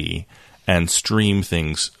TV and stream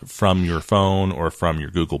things from your phone or from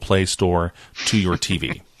your Google Play Store to your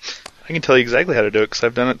TV. I can tell you exactly how to do it because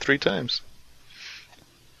I've done it 3 times.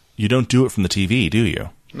 You don't do it from the TV, do you?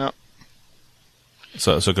 No.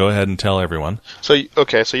 So go ahead and tell everyone. So you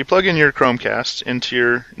plug in your Chromecast into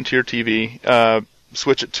your TV,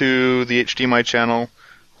 switch it to the HDMI channel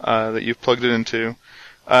that you've plugged it into,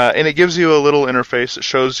 and it gives you a little interface that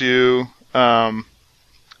shows you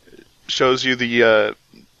the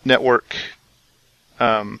network.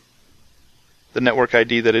 The network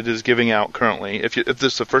ID that it is giving out currently. If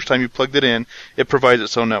this is the first time you plugged it in, it provides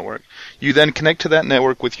its own network. You then connect to that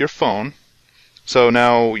network with your phone, So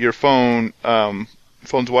now your phone's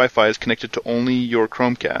Wi-Fi is connected to only your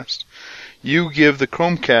Chromecast. You give the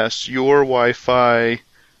Chromecast your Wi-Fi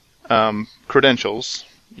credentials.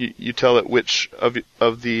 You tell it which of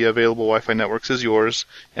the available Wi-Fi networks is yours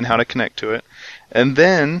and how to connect to it. And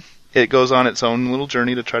then it goes on its own little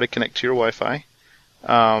journey to try to connect to your Wi-Fi.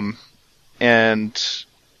 And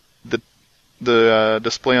the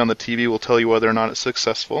display on the TV will tell you whether or not it's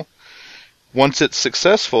successful. Once it's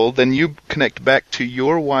successful, then you connect back to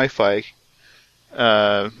your Wi-Fi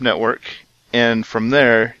network, and from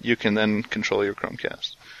there you can then control your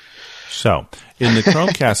Chromecast. So, in the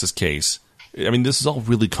Chromecast's case, I mean, this is all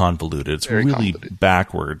really convoluted. It's Very really convoluted.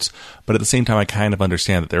 backwards. But at the same time, I kind of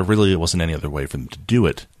understand that there really wasn't any other way for them to do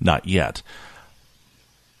it. Not yet.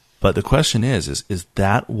 But the question is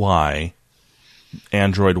that why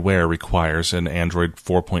Android Wear requires an Android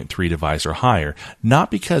 4.3 device or higher?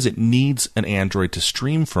 Not because it needs an Android to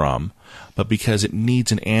stream from, but because it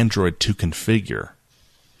needs an Android to configure.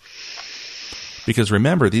 Because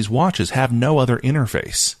remember, these watches have no other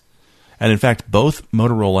interface. And in fact, both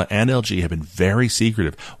Motorola and LG have been very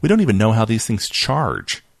secretive. We don't even know how these things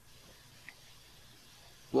charge.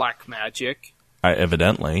 Black magic.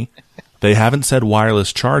 Evidently. They haven't said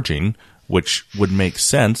wireless charging, which would make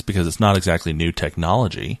sense because it's not exactly new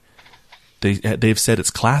technology. They've said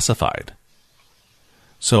it's classified.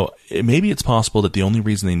 So maybe it's possible that the only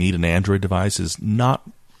reason they need an Android device is not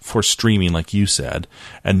for streaming, like you said,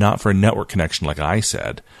 and not for a network connection, like I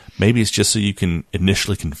said. Maybe it's just so you can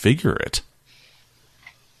initially configure it.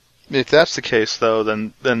 If that's the case, though,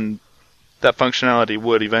 then that functionality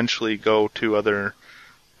would eventually go to other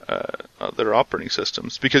operating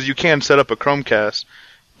systems, because you can set up a Chromecast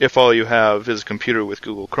if all you have is a computer with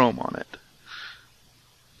Google Chrome on it.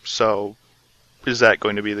 So, is that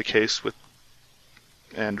going to be the case with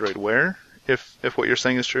Android Wear, if what you're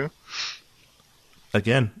saying is true?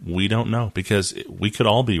 Again, we don't know, because we could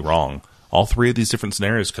all be wrong. All three of these different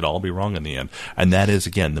scenarios could all be wrong in the end. And that is,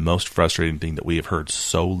 again, the most frustrating thing that we have heard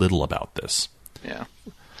so little about this. Yeah.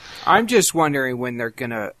 I'm just wondering when they're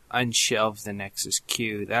going to unshelve the Nexus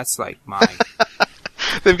Q. That's like mine.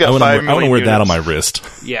 They've got 5 million I want to wear units. that on my wrist.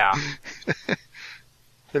 Yeah.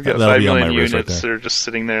 They've got That'll 5 be on my million wrist right units there. that are just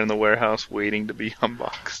sitting there in the warehouse waiting to be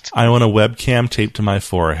unboxed. I want a webcam taped to my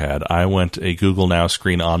forehead. I want a Google Now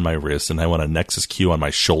screen on my wrist, and I want a Nexus Q on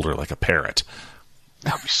my shoulder like a parrot.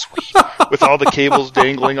 That'd be sweet. With all the cables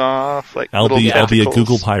dangling off, like I'll little be a tentacles.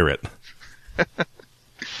 Google pirate.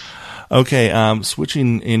 Okay,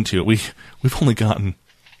 switching into it. We've only gotten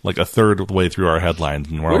like a third of the way through our headlines,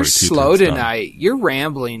 and we're We're already slow 2/3 done. tonight. You're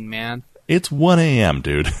rambling, man. It's 1 a.m.,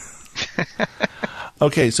 dude.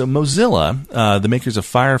 Okay, so Mozilla, the makers of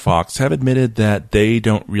Firefox, have admitted that they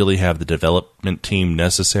don't really have the development team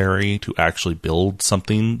necessary to actually build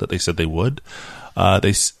something that they said they would.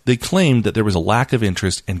 They claimed that there was a lack of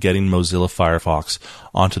interest in getting Mozilla Firefox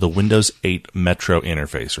onto the Windows 8 Metro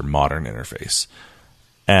interface, or modern interface.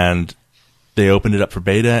 And they opened it up for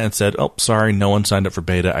beta and said, oh, sorry, no one signed up for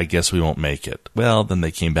beta. I guess we won't make it. Well, then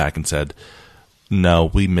they came back and said,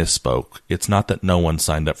 no, we misspoke. It's not that no one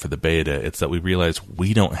signed up for the beta. It's that we realized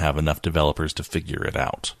we don't have enough developers to figure it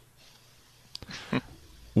out.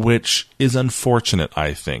 Which is unfortunate,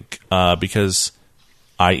 I think, because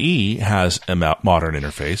IE has a modern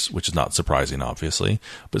interface, which is not surprising, obviously,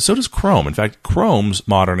 but so does Chrome. In fact, Chrome's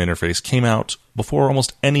modern interface came out before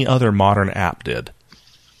almost any other modern app did.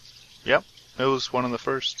 Yep, it was one of the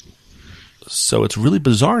first. So it's really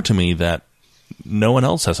bizarre to me that no one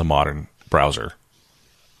else has a modern browser.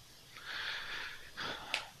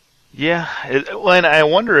 Yeah, and I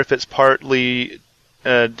wonder if it's partly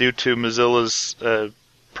due to Mozilla's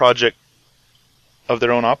project of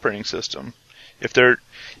their own operating system.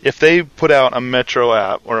 If they put out a Metro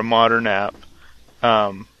app or a modern app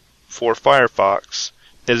for Firefox,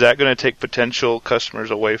 is that going to take potential customers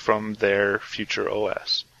away from their future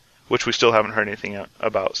OS, which we still haven't heard anything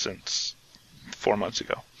about since 4 months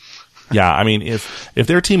ago? Yeah, I mean, if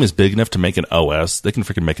their team is big enough to make an OS, they can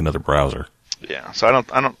freaking make another browser. Yeah, so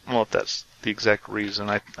I don't know if that's the exact reason.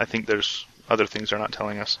 I think there's other things they're not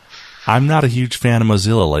telling us. I'm not a huge fan of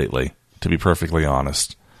Mozilla lately, to be perfectly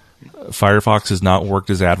honest. Firefox has not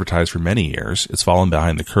worked as advertised for many years. It's fallen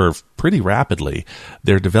behind the curve pretty rapidly.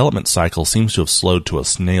 Their development cycle seems to have slowed to a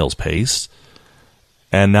snail's pace.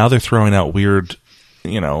 And now they're throwing out weird,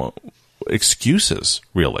 excuses,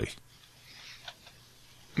 really.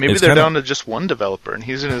 Maybe It's they're kinda- down to just one developer, and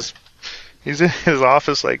he's in his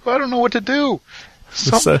office like, well, I don't know what to do.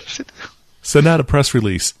 Something to do. Send out a press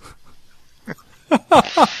release.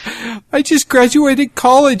 I just graduated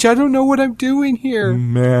college. I don't know what I'm doing here.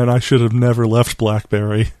 Man, I should have never left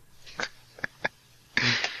BlackBerry.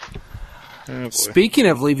 Oh, boy. Speaking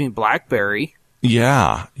of leaving BlackBerry,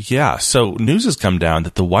 Yeah. So news has come down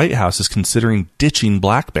that the White House is considering ditching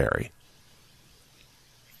BlackBerry,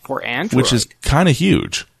 for Android. which is kind of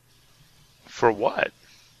huge. For what?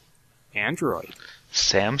 Android.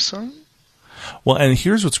 Samsung? Well, and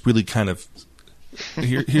here's what's really kind of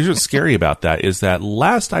here's what's scary about that is that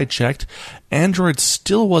last I checked, Android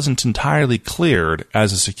still wasn't entirely cleared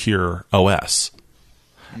as a secure OS.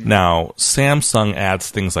 Now, Samsung adds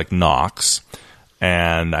things like Knox,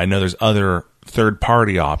 and I know there's other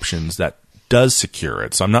third-party options that does secure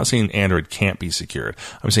it. So I'm not saying Android can't be secured.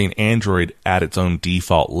 I'm saying Android at its own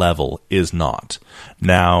default level is not.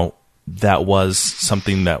 Now, that was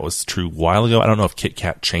something that was true a while ago. I don't know if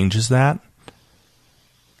KitKat changes that.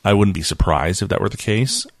 I wouldn't be surprised if that were the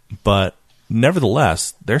case. But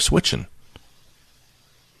nevertheless, they're switching.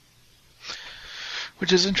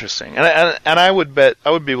 Which is interesting. And I would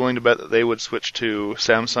be willing to bet that they would switch to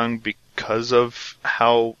Samsung because of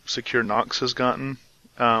how secure Knox has gotten.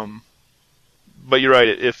 But you're right,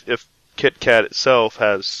 if KitKat itself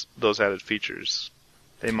has those added features,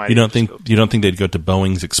 they might. You don't think they'd go to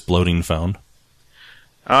Boeing's exploding phone?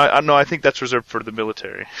 No, I think that's reserved for the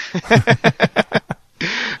military.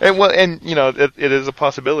 And you know, it is a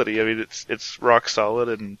possibility. I mean, it's rock solid,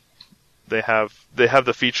 and they have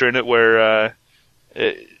the feature in it where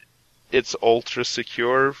it's ultra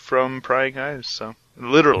secure from prying eyes. So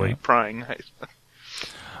literally prying eyes.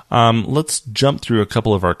 Let's jump through a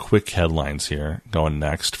couple of our quick headlines here going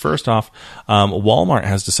next. First off, Walmart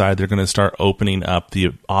has decided they're going to start opening up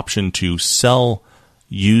the option to sell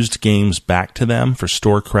used games back to them for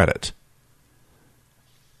store credit.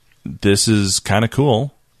 This is kind of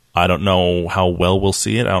cool. I don't know how well we'll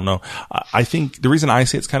see it. I don't know. I think the reason I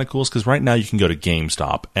say it's kind of cool is because right now you can go to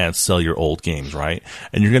GameStop and sell your old games, right?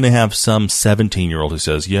 And you're going to have some 17-year-old who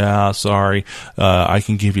says, yeah, sorry, I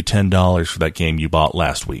can give you $10 for that game you bought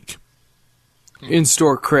last week.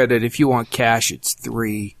 In-store credit, if you want cash, it's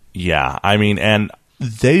 $3. Yeah, I mean, and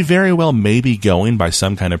they very well may be going by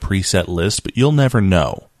some kind of preset list, but you'll never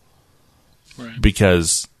know. Right.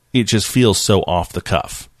 Because it just feels so off the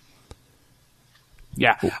cuff.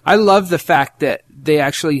 Yeah, I love the fact that they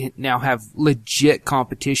actually now have legit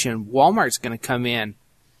competition. Walmart's going to come in,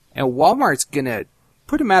 and Walmart's going to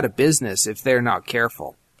put them out of business if they're not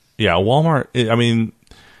careful. Yeah, Walmart, I mean,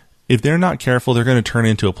 if they're not careful, they're going to turn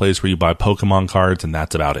into a place where you buy Pokemon cards, and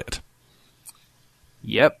that's about it.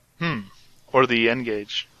 Yep. Or the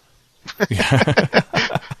N-Gage.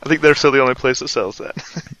 I think they're still the only place that sells that.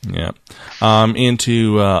 Yeah.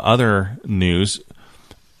 Into other news.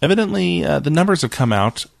 Evidently, the numbers have come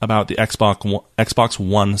out about the Xbox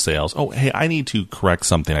One sales. Oh, hey, I need to correct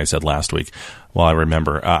something I said last week while I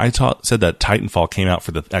remember. I said that Titanfall came out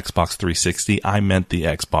for the Xbox 360. I meant the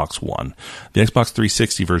Xbox One. The Xbox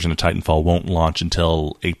 360 version of Titanfall won't launch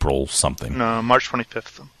until April something. No, March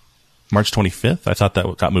 25th. March 25th? I thought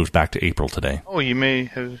that got moved back to April today. Oh, you may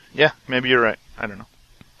have... Yeah, maybe you're right. I don't know.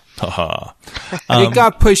 Haha. It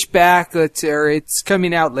got pushed back, or it's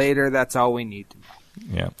coming out later. That's all we need to know.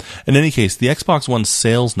 Yeah. In any case, the Xbox One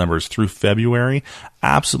sales numbers through February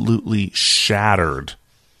absolutely shattered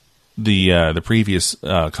the previous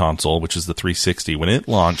console, which is the 360, when it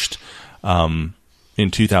launched in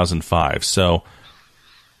 2005. So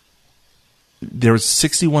there was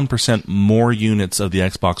 61% more units of the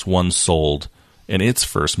Xbox One sold in its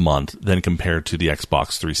first month than compared to the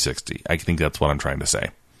Xbox 360. I think that's what I'm trying to say.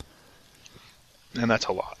 And that's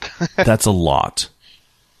a lot. That's a lot.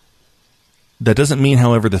 That doesn't mean,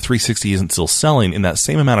 however, the 360 isn't still selling. In that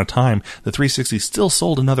same amount of time, the 360 still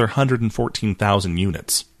sold another 114,000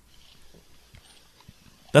 units.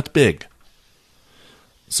 That's big.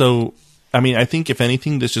 So, I mean, I think if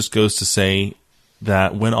anything, this just goes to say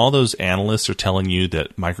that when all those analysts are telling you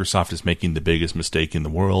that Microsoft is making the biggest mistake in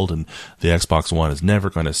the world and the Xbox One is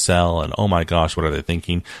never going to sell and, oh my gosh, what are they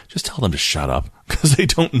thinking? Just tell them to shut up because they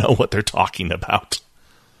don't know what they're talking about.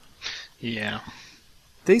 Yeah.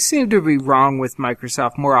 They seem to be wrong with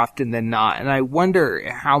Microsoft more often than not, and I wonder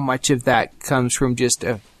how much of that comes from just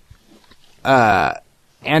a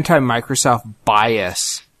anti-Microsoft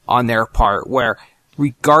bias on their part, where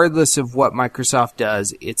regardless of what Microsoft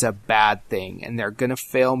does, it's a bad thing, and they're going to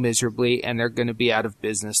fail miserably, and they're going to be out of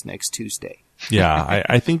business next Tuesday. Yeah,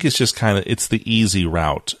 I think it's just it's the easy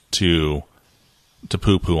route to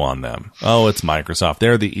poo-poo on them. Oh, it's Microsoft.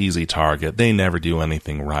 They're the easy target. They never do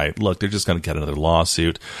anything right. Look, they're just going to get another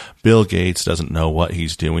lawsuit. Bill Gates doesn't know what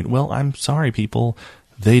he's doing. Well, I'm sorry, people.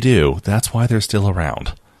 They do. That's why they're still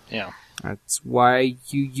around. Yeah. That's why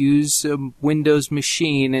you use a Windows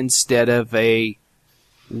machine instead of a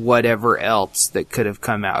whatever else that could have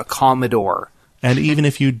come out. A Commodore. And even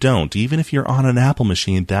if you don't, even if you're on an Apple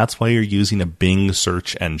machine, that's why you're using a Bing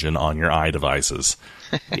search engine on your iDevices.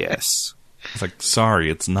 Yes. It's like, sorry,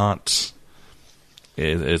 it's not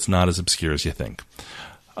as obscure as you think.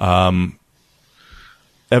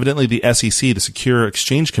 Evidently, the SEC, the Secure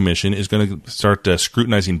Exchange Commission, is going to start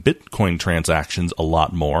scrutinizing Bitcoin transactions a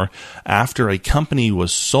lot more after a company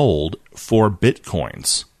was sold for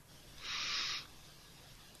Bitcoins.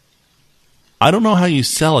 I don't know how you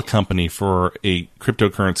sell a company for a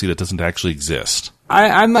cryptocurrency that doesn't actually exist.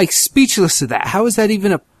 I'm like speechless to that. How is that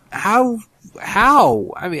even how?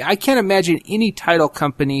 I mean, I can't imagine any title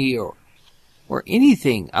company or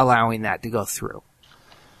anything allowing that to go through.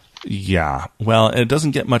 Yeah. Well, it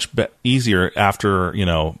doesn't get much easier after,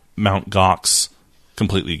 Mt. Gox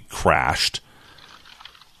completely crashed.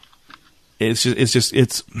 There's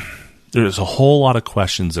a whole lot of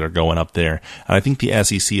questions that are going up there, and I think the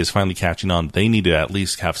SEC is finally catching on. They need to at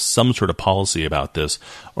least have some sort of policy about this,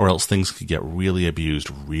 or else things could get really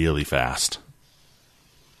abused really fast.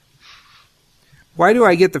 Why do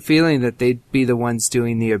I get the feeling that they'd be the ones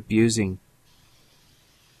doing the abusing?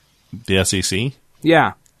 The SEC?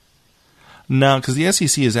 Yeah. No, because the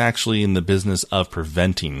SEC is actually in the business of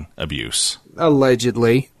preventing abuse.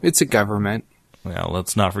 Allegedly. It's a government. Well,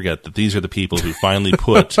 let's not forget that these are the people who finally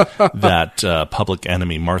put that public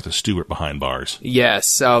enemy Martha Stewart behind bars.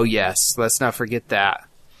 Yes. Oh, yes. Let's not forget that.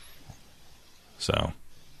 So.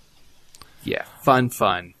 Yeah.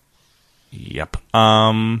 Fun. Yep.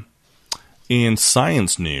 In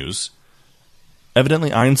science news,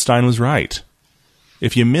 evidently Einstein was right.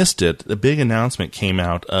 If you missed it, the big announcement came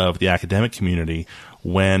out of the academic community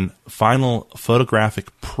when final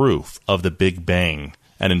photographic proof of the Big Bang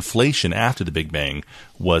and inflation after the Big Bang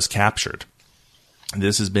was captured.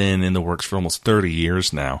 This has been in the works for almost 30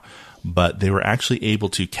 years now, but they were actually able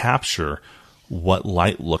to capture what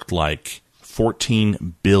light looked like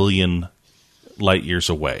 14 billion light years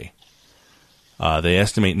away. They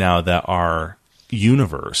estimate now that our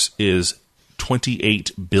universe is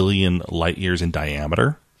 28 billion light years in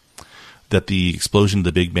diameter, that the explosion of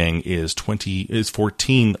the Big Bang is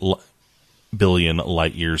 14 billion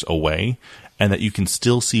light years away, and that you can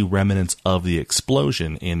still see remnants of the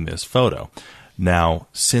explosion in this photo. Now,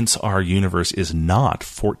 since our universe is not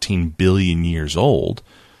 14 billion years old,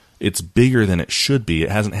 it's bigger than it should be.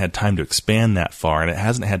 It hasn't had time to expand that far, and it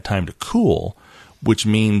hasn't had time to cool, which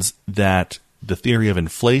means that the theory of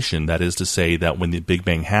inflation, that is to say that when the Big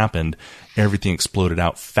Bang happened, everything exploded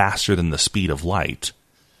out faster than the speed of light,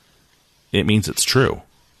 it means it's true,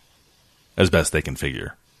 as best they can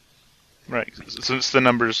figure. Right, since the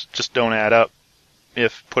numbers just don't add up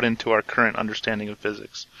if put into our current understanding of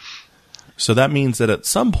physics. So that means that at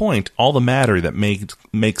some point, all the matter that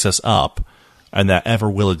makes us up and that ever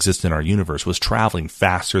will exist in our universe was traveling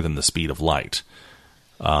faster than the speed of light.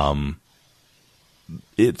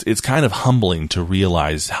 It's kind of humbling to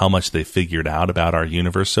realize how much they figured out about our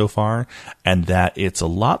universe so far, and that it's a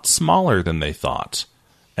lot smaller than they thought,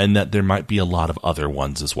 and that there might be a lot of other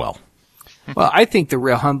ones as well. Well, I think the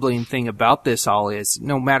real humbling thing about this all is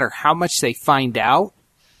no matter how much they find out,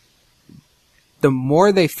 the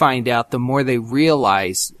more they find out, the more they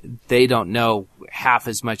realize they don't know half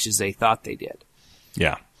as much as they thought they did.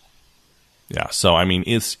 Yeah. Yeah. So, I mean,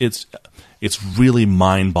 it's really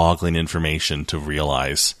mind-boggling information to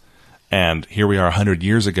realize. And here we are 100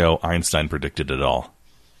 years ago, Einstein predicted it all.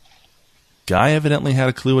 Guy evidently had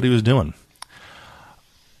a clue what he was doing.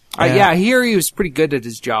 Yeah, I hear he was pretty good at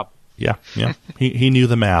his job. Yeah. He knew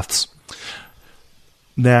the maths.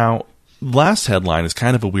 Now, last headline is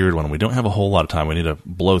kind of a weird one. We don't have a whole lot of time. We need to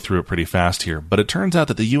blow through it pretty fast here. But it turns out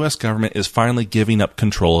that the U.S. government is finally giving up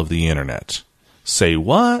control of the internet. Say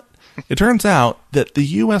what? It turns out that the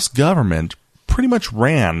U.S. government pretty much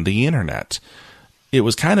ran the internet. It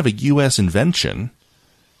was kind of a U.S. invention.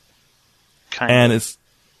 And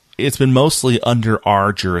it's been mostly under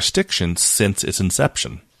our jurisdiction since its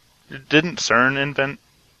inception. Didn't CERN invent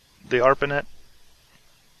the ARPANET?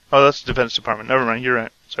 Oh, that's the Defense Department. Never mind. You're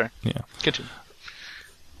right. Sorry. Yeah. Continue.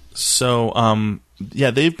 So,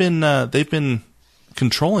 they've been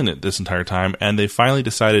controlling it this entire time, and they finally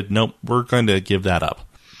decided, nope, we're going to give that up.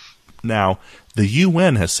 Now, the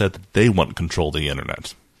UN has said that they want control of the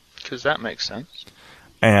internet. Because that makes sense.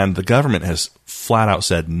 And the government has flat out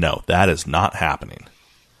said, no, that is not happening.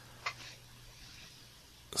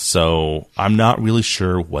 So I'm not really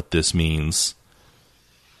sure what this means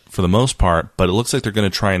for the most part, but it looks like they're going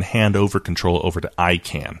to try and hand over control over to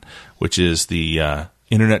ICANN, which is the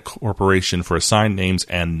Internet Corporation for Assigned Names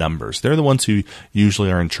and Numbers. They're the ones who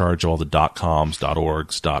usually are in charge of all the .coms,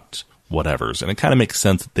 .orgs, whatevers, and it kind of makes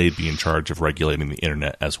sense that they'd be in charge of regulating the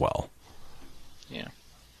internet as well. Yeah.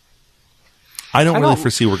 I don't really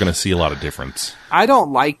foresee we're going to see a lot of difference. I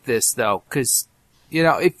don't like this, though, because,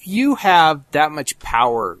 if you have that much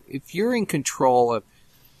power, if you're in control of,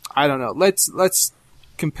 I don't know, let's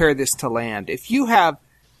compare this to land. If you have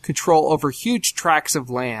control over huge tracts of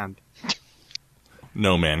land.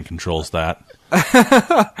 No man controls that.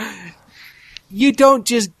 You don't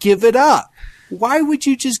just give it up. Why would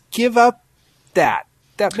you just give up that?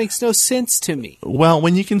 That makes no sense to me. Well,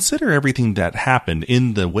 when you consider everything that happened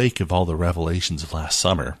in the wake of all the revelations of last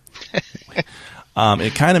summer,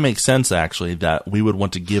 it kind of makes sense, actually, that we would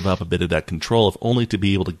want to give up a bit of that control, if only to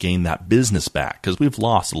be able to gain that business back, because we've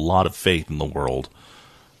lost a lot of faith in the world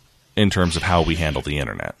in terms of how we handle the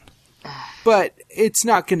internet. But it's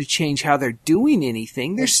not going to change how they're doing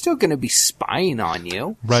anything. They're still going to be spying on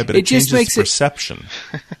you. Right, but it changes makes perception.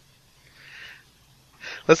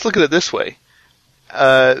 Let's look at it this way.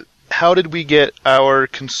 How did we get our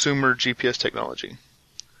consumer GPS technology?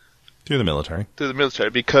 Through the military. Through the military,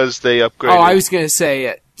 because they upgraded. Oh, I was going to say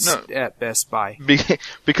at Best Buy.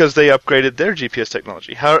 Because they upgraded their GPS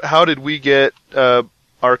technology. How did we get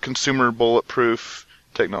our consumer bulletproof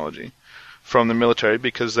technology? From the military,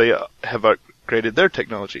 because they have upgraded their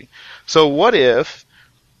technology. So what if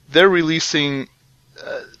they're releasing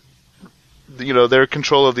their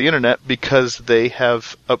control of the internet because they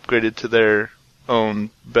have upgraded to their own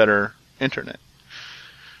better internet?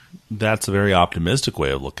 That's a very optimistic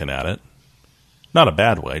way of looking at it. Not a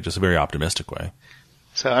bad way, just a very optimistic way.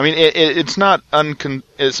 So I mean, it's not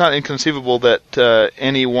inconceivable that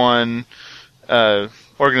any one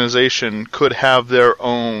organization could have their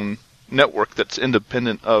own network that's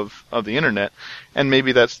independent of the internet, and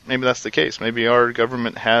maybe that's the case. Maybe our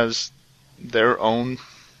government has their own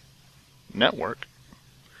network.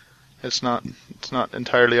 It's not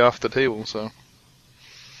entirely off the table. So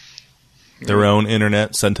their own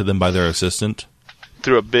internet sent to them by their assistant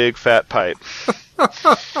through a big fat pipe.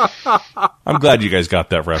 I'm glad you guys got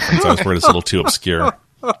that reference. I was worried it's a little too obscure.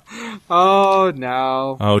 Oh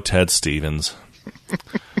no! Oh, Ted Stevens,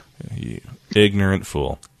 you ignorant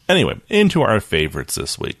fool. Anyway, into our favorites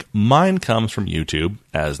this week. Mine comes from YouTube,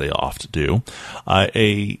 as they oft do.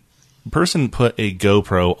 A person put a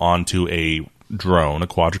GoPro onto a drone, a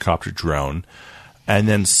quadricopter drone, and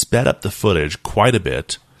then sped up the footage quite a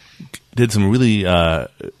bit, did some really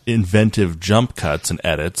inventive jump cuts and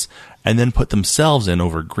edits, and then put themselves in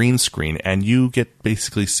over green screen, and you get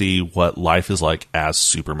basically see what life is like as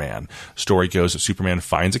Superman. Story goes that Superman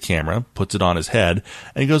finds a camera, puts it on his head,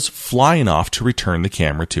 and goes flying off to return the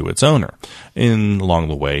camera to its owner. Along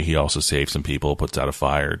the way, he also saves some people, puts out a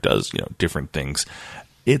fire, does different things.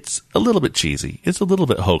 It's a little bit cheesy. It's a little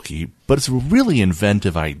bit hokey, but it's a really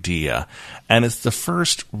inventive idea, and it's the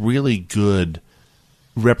first really good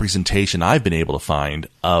representation I've been able to find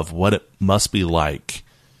of what it must be like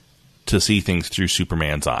to see things through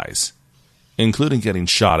Superman's eyes, including getting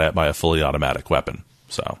shot at by a fully automatic weapon.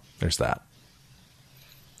 So, there's that.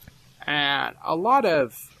 And a lot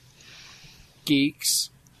of geeks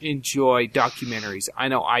enjoy documentaries. I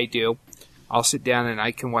know I do. I'll sit down and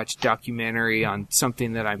I can watch a documentary on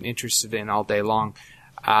something that I'm interested in all day long.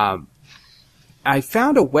 I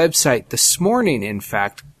found a website this morning, in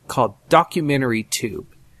fact, called Documentary Tube.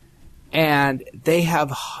 And they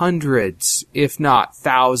have hundreds, if not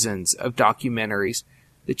thousands, of documentaries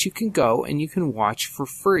that you can go and you can watch for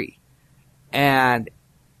free. And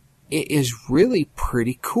it is really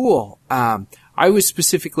pretty cool. I was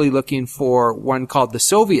specifically looking for one called The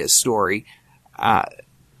Soviet Story.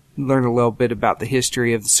 Learn a little bit about the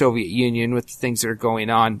history of the Soviet Union with the things that are going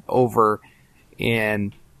on over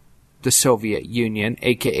in the Soviet Union,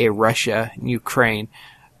 aka Russia and Ukraine.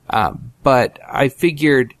 But I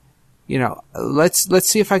figured, let's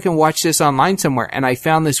see if I can watch this online somewhere. And I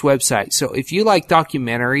found this website. So if you like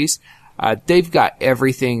documentaries, they've got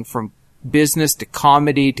everything from business to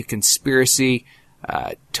comedy to conspiracy,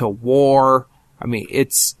 to war. I mean,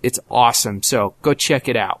 it's awesome. So go check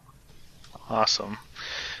it out. Awesome.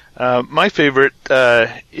 My favorite,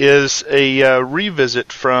 is a,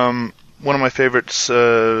 revisit from one of my favorites,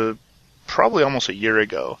 probably almost a year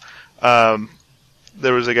ago.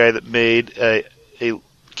 There was a guy that made a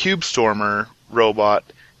Cube Stormer robot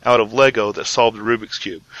out of Lego that solved the Rubik's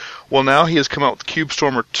Cube. Well, now he has come out with Cube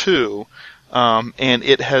Stormer 2, and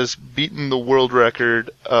it has beaten the world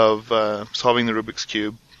record of solving the Rubik's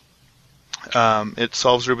Cube. It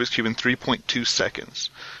solves Rubik's Cube in 3.2 seconds.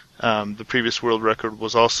 The previous world record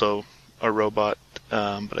was also a robot,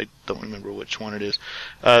 but I don't remember which one it is.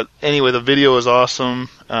 Anyway, the video is awesome.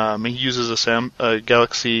 He uses a Samsung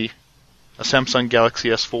Galaxy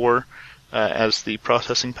S4 as the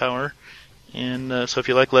processing power, And so if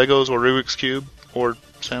you like Legos or Rubik's Cube or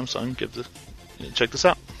Samsung, check this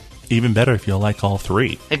out. Even better if you like all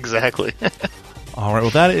three. Exactly. All right,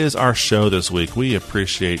 well, that is our show this week. We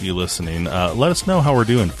appreciate you listening. Let us know how we're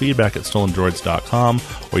doing. Feedback at stolendroids.com,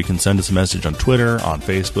 or you can send us a message on Twitter, on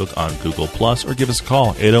Facebook, on Google+, or give us a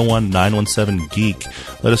call,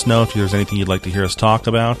 801-917-GEEK. Let us know if there's anything you'd like to hear us talk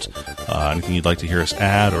about, anything you'd like to hear us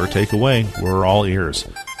add or take away. We're all ears.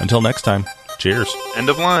 Until next time, cheers. End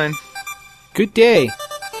of line. Good day.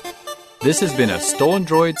 This has been a Stolen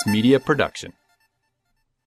Droids Media production.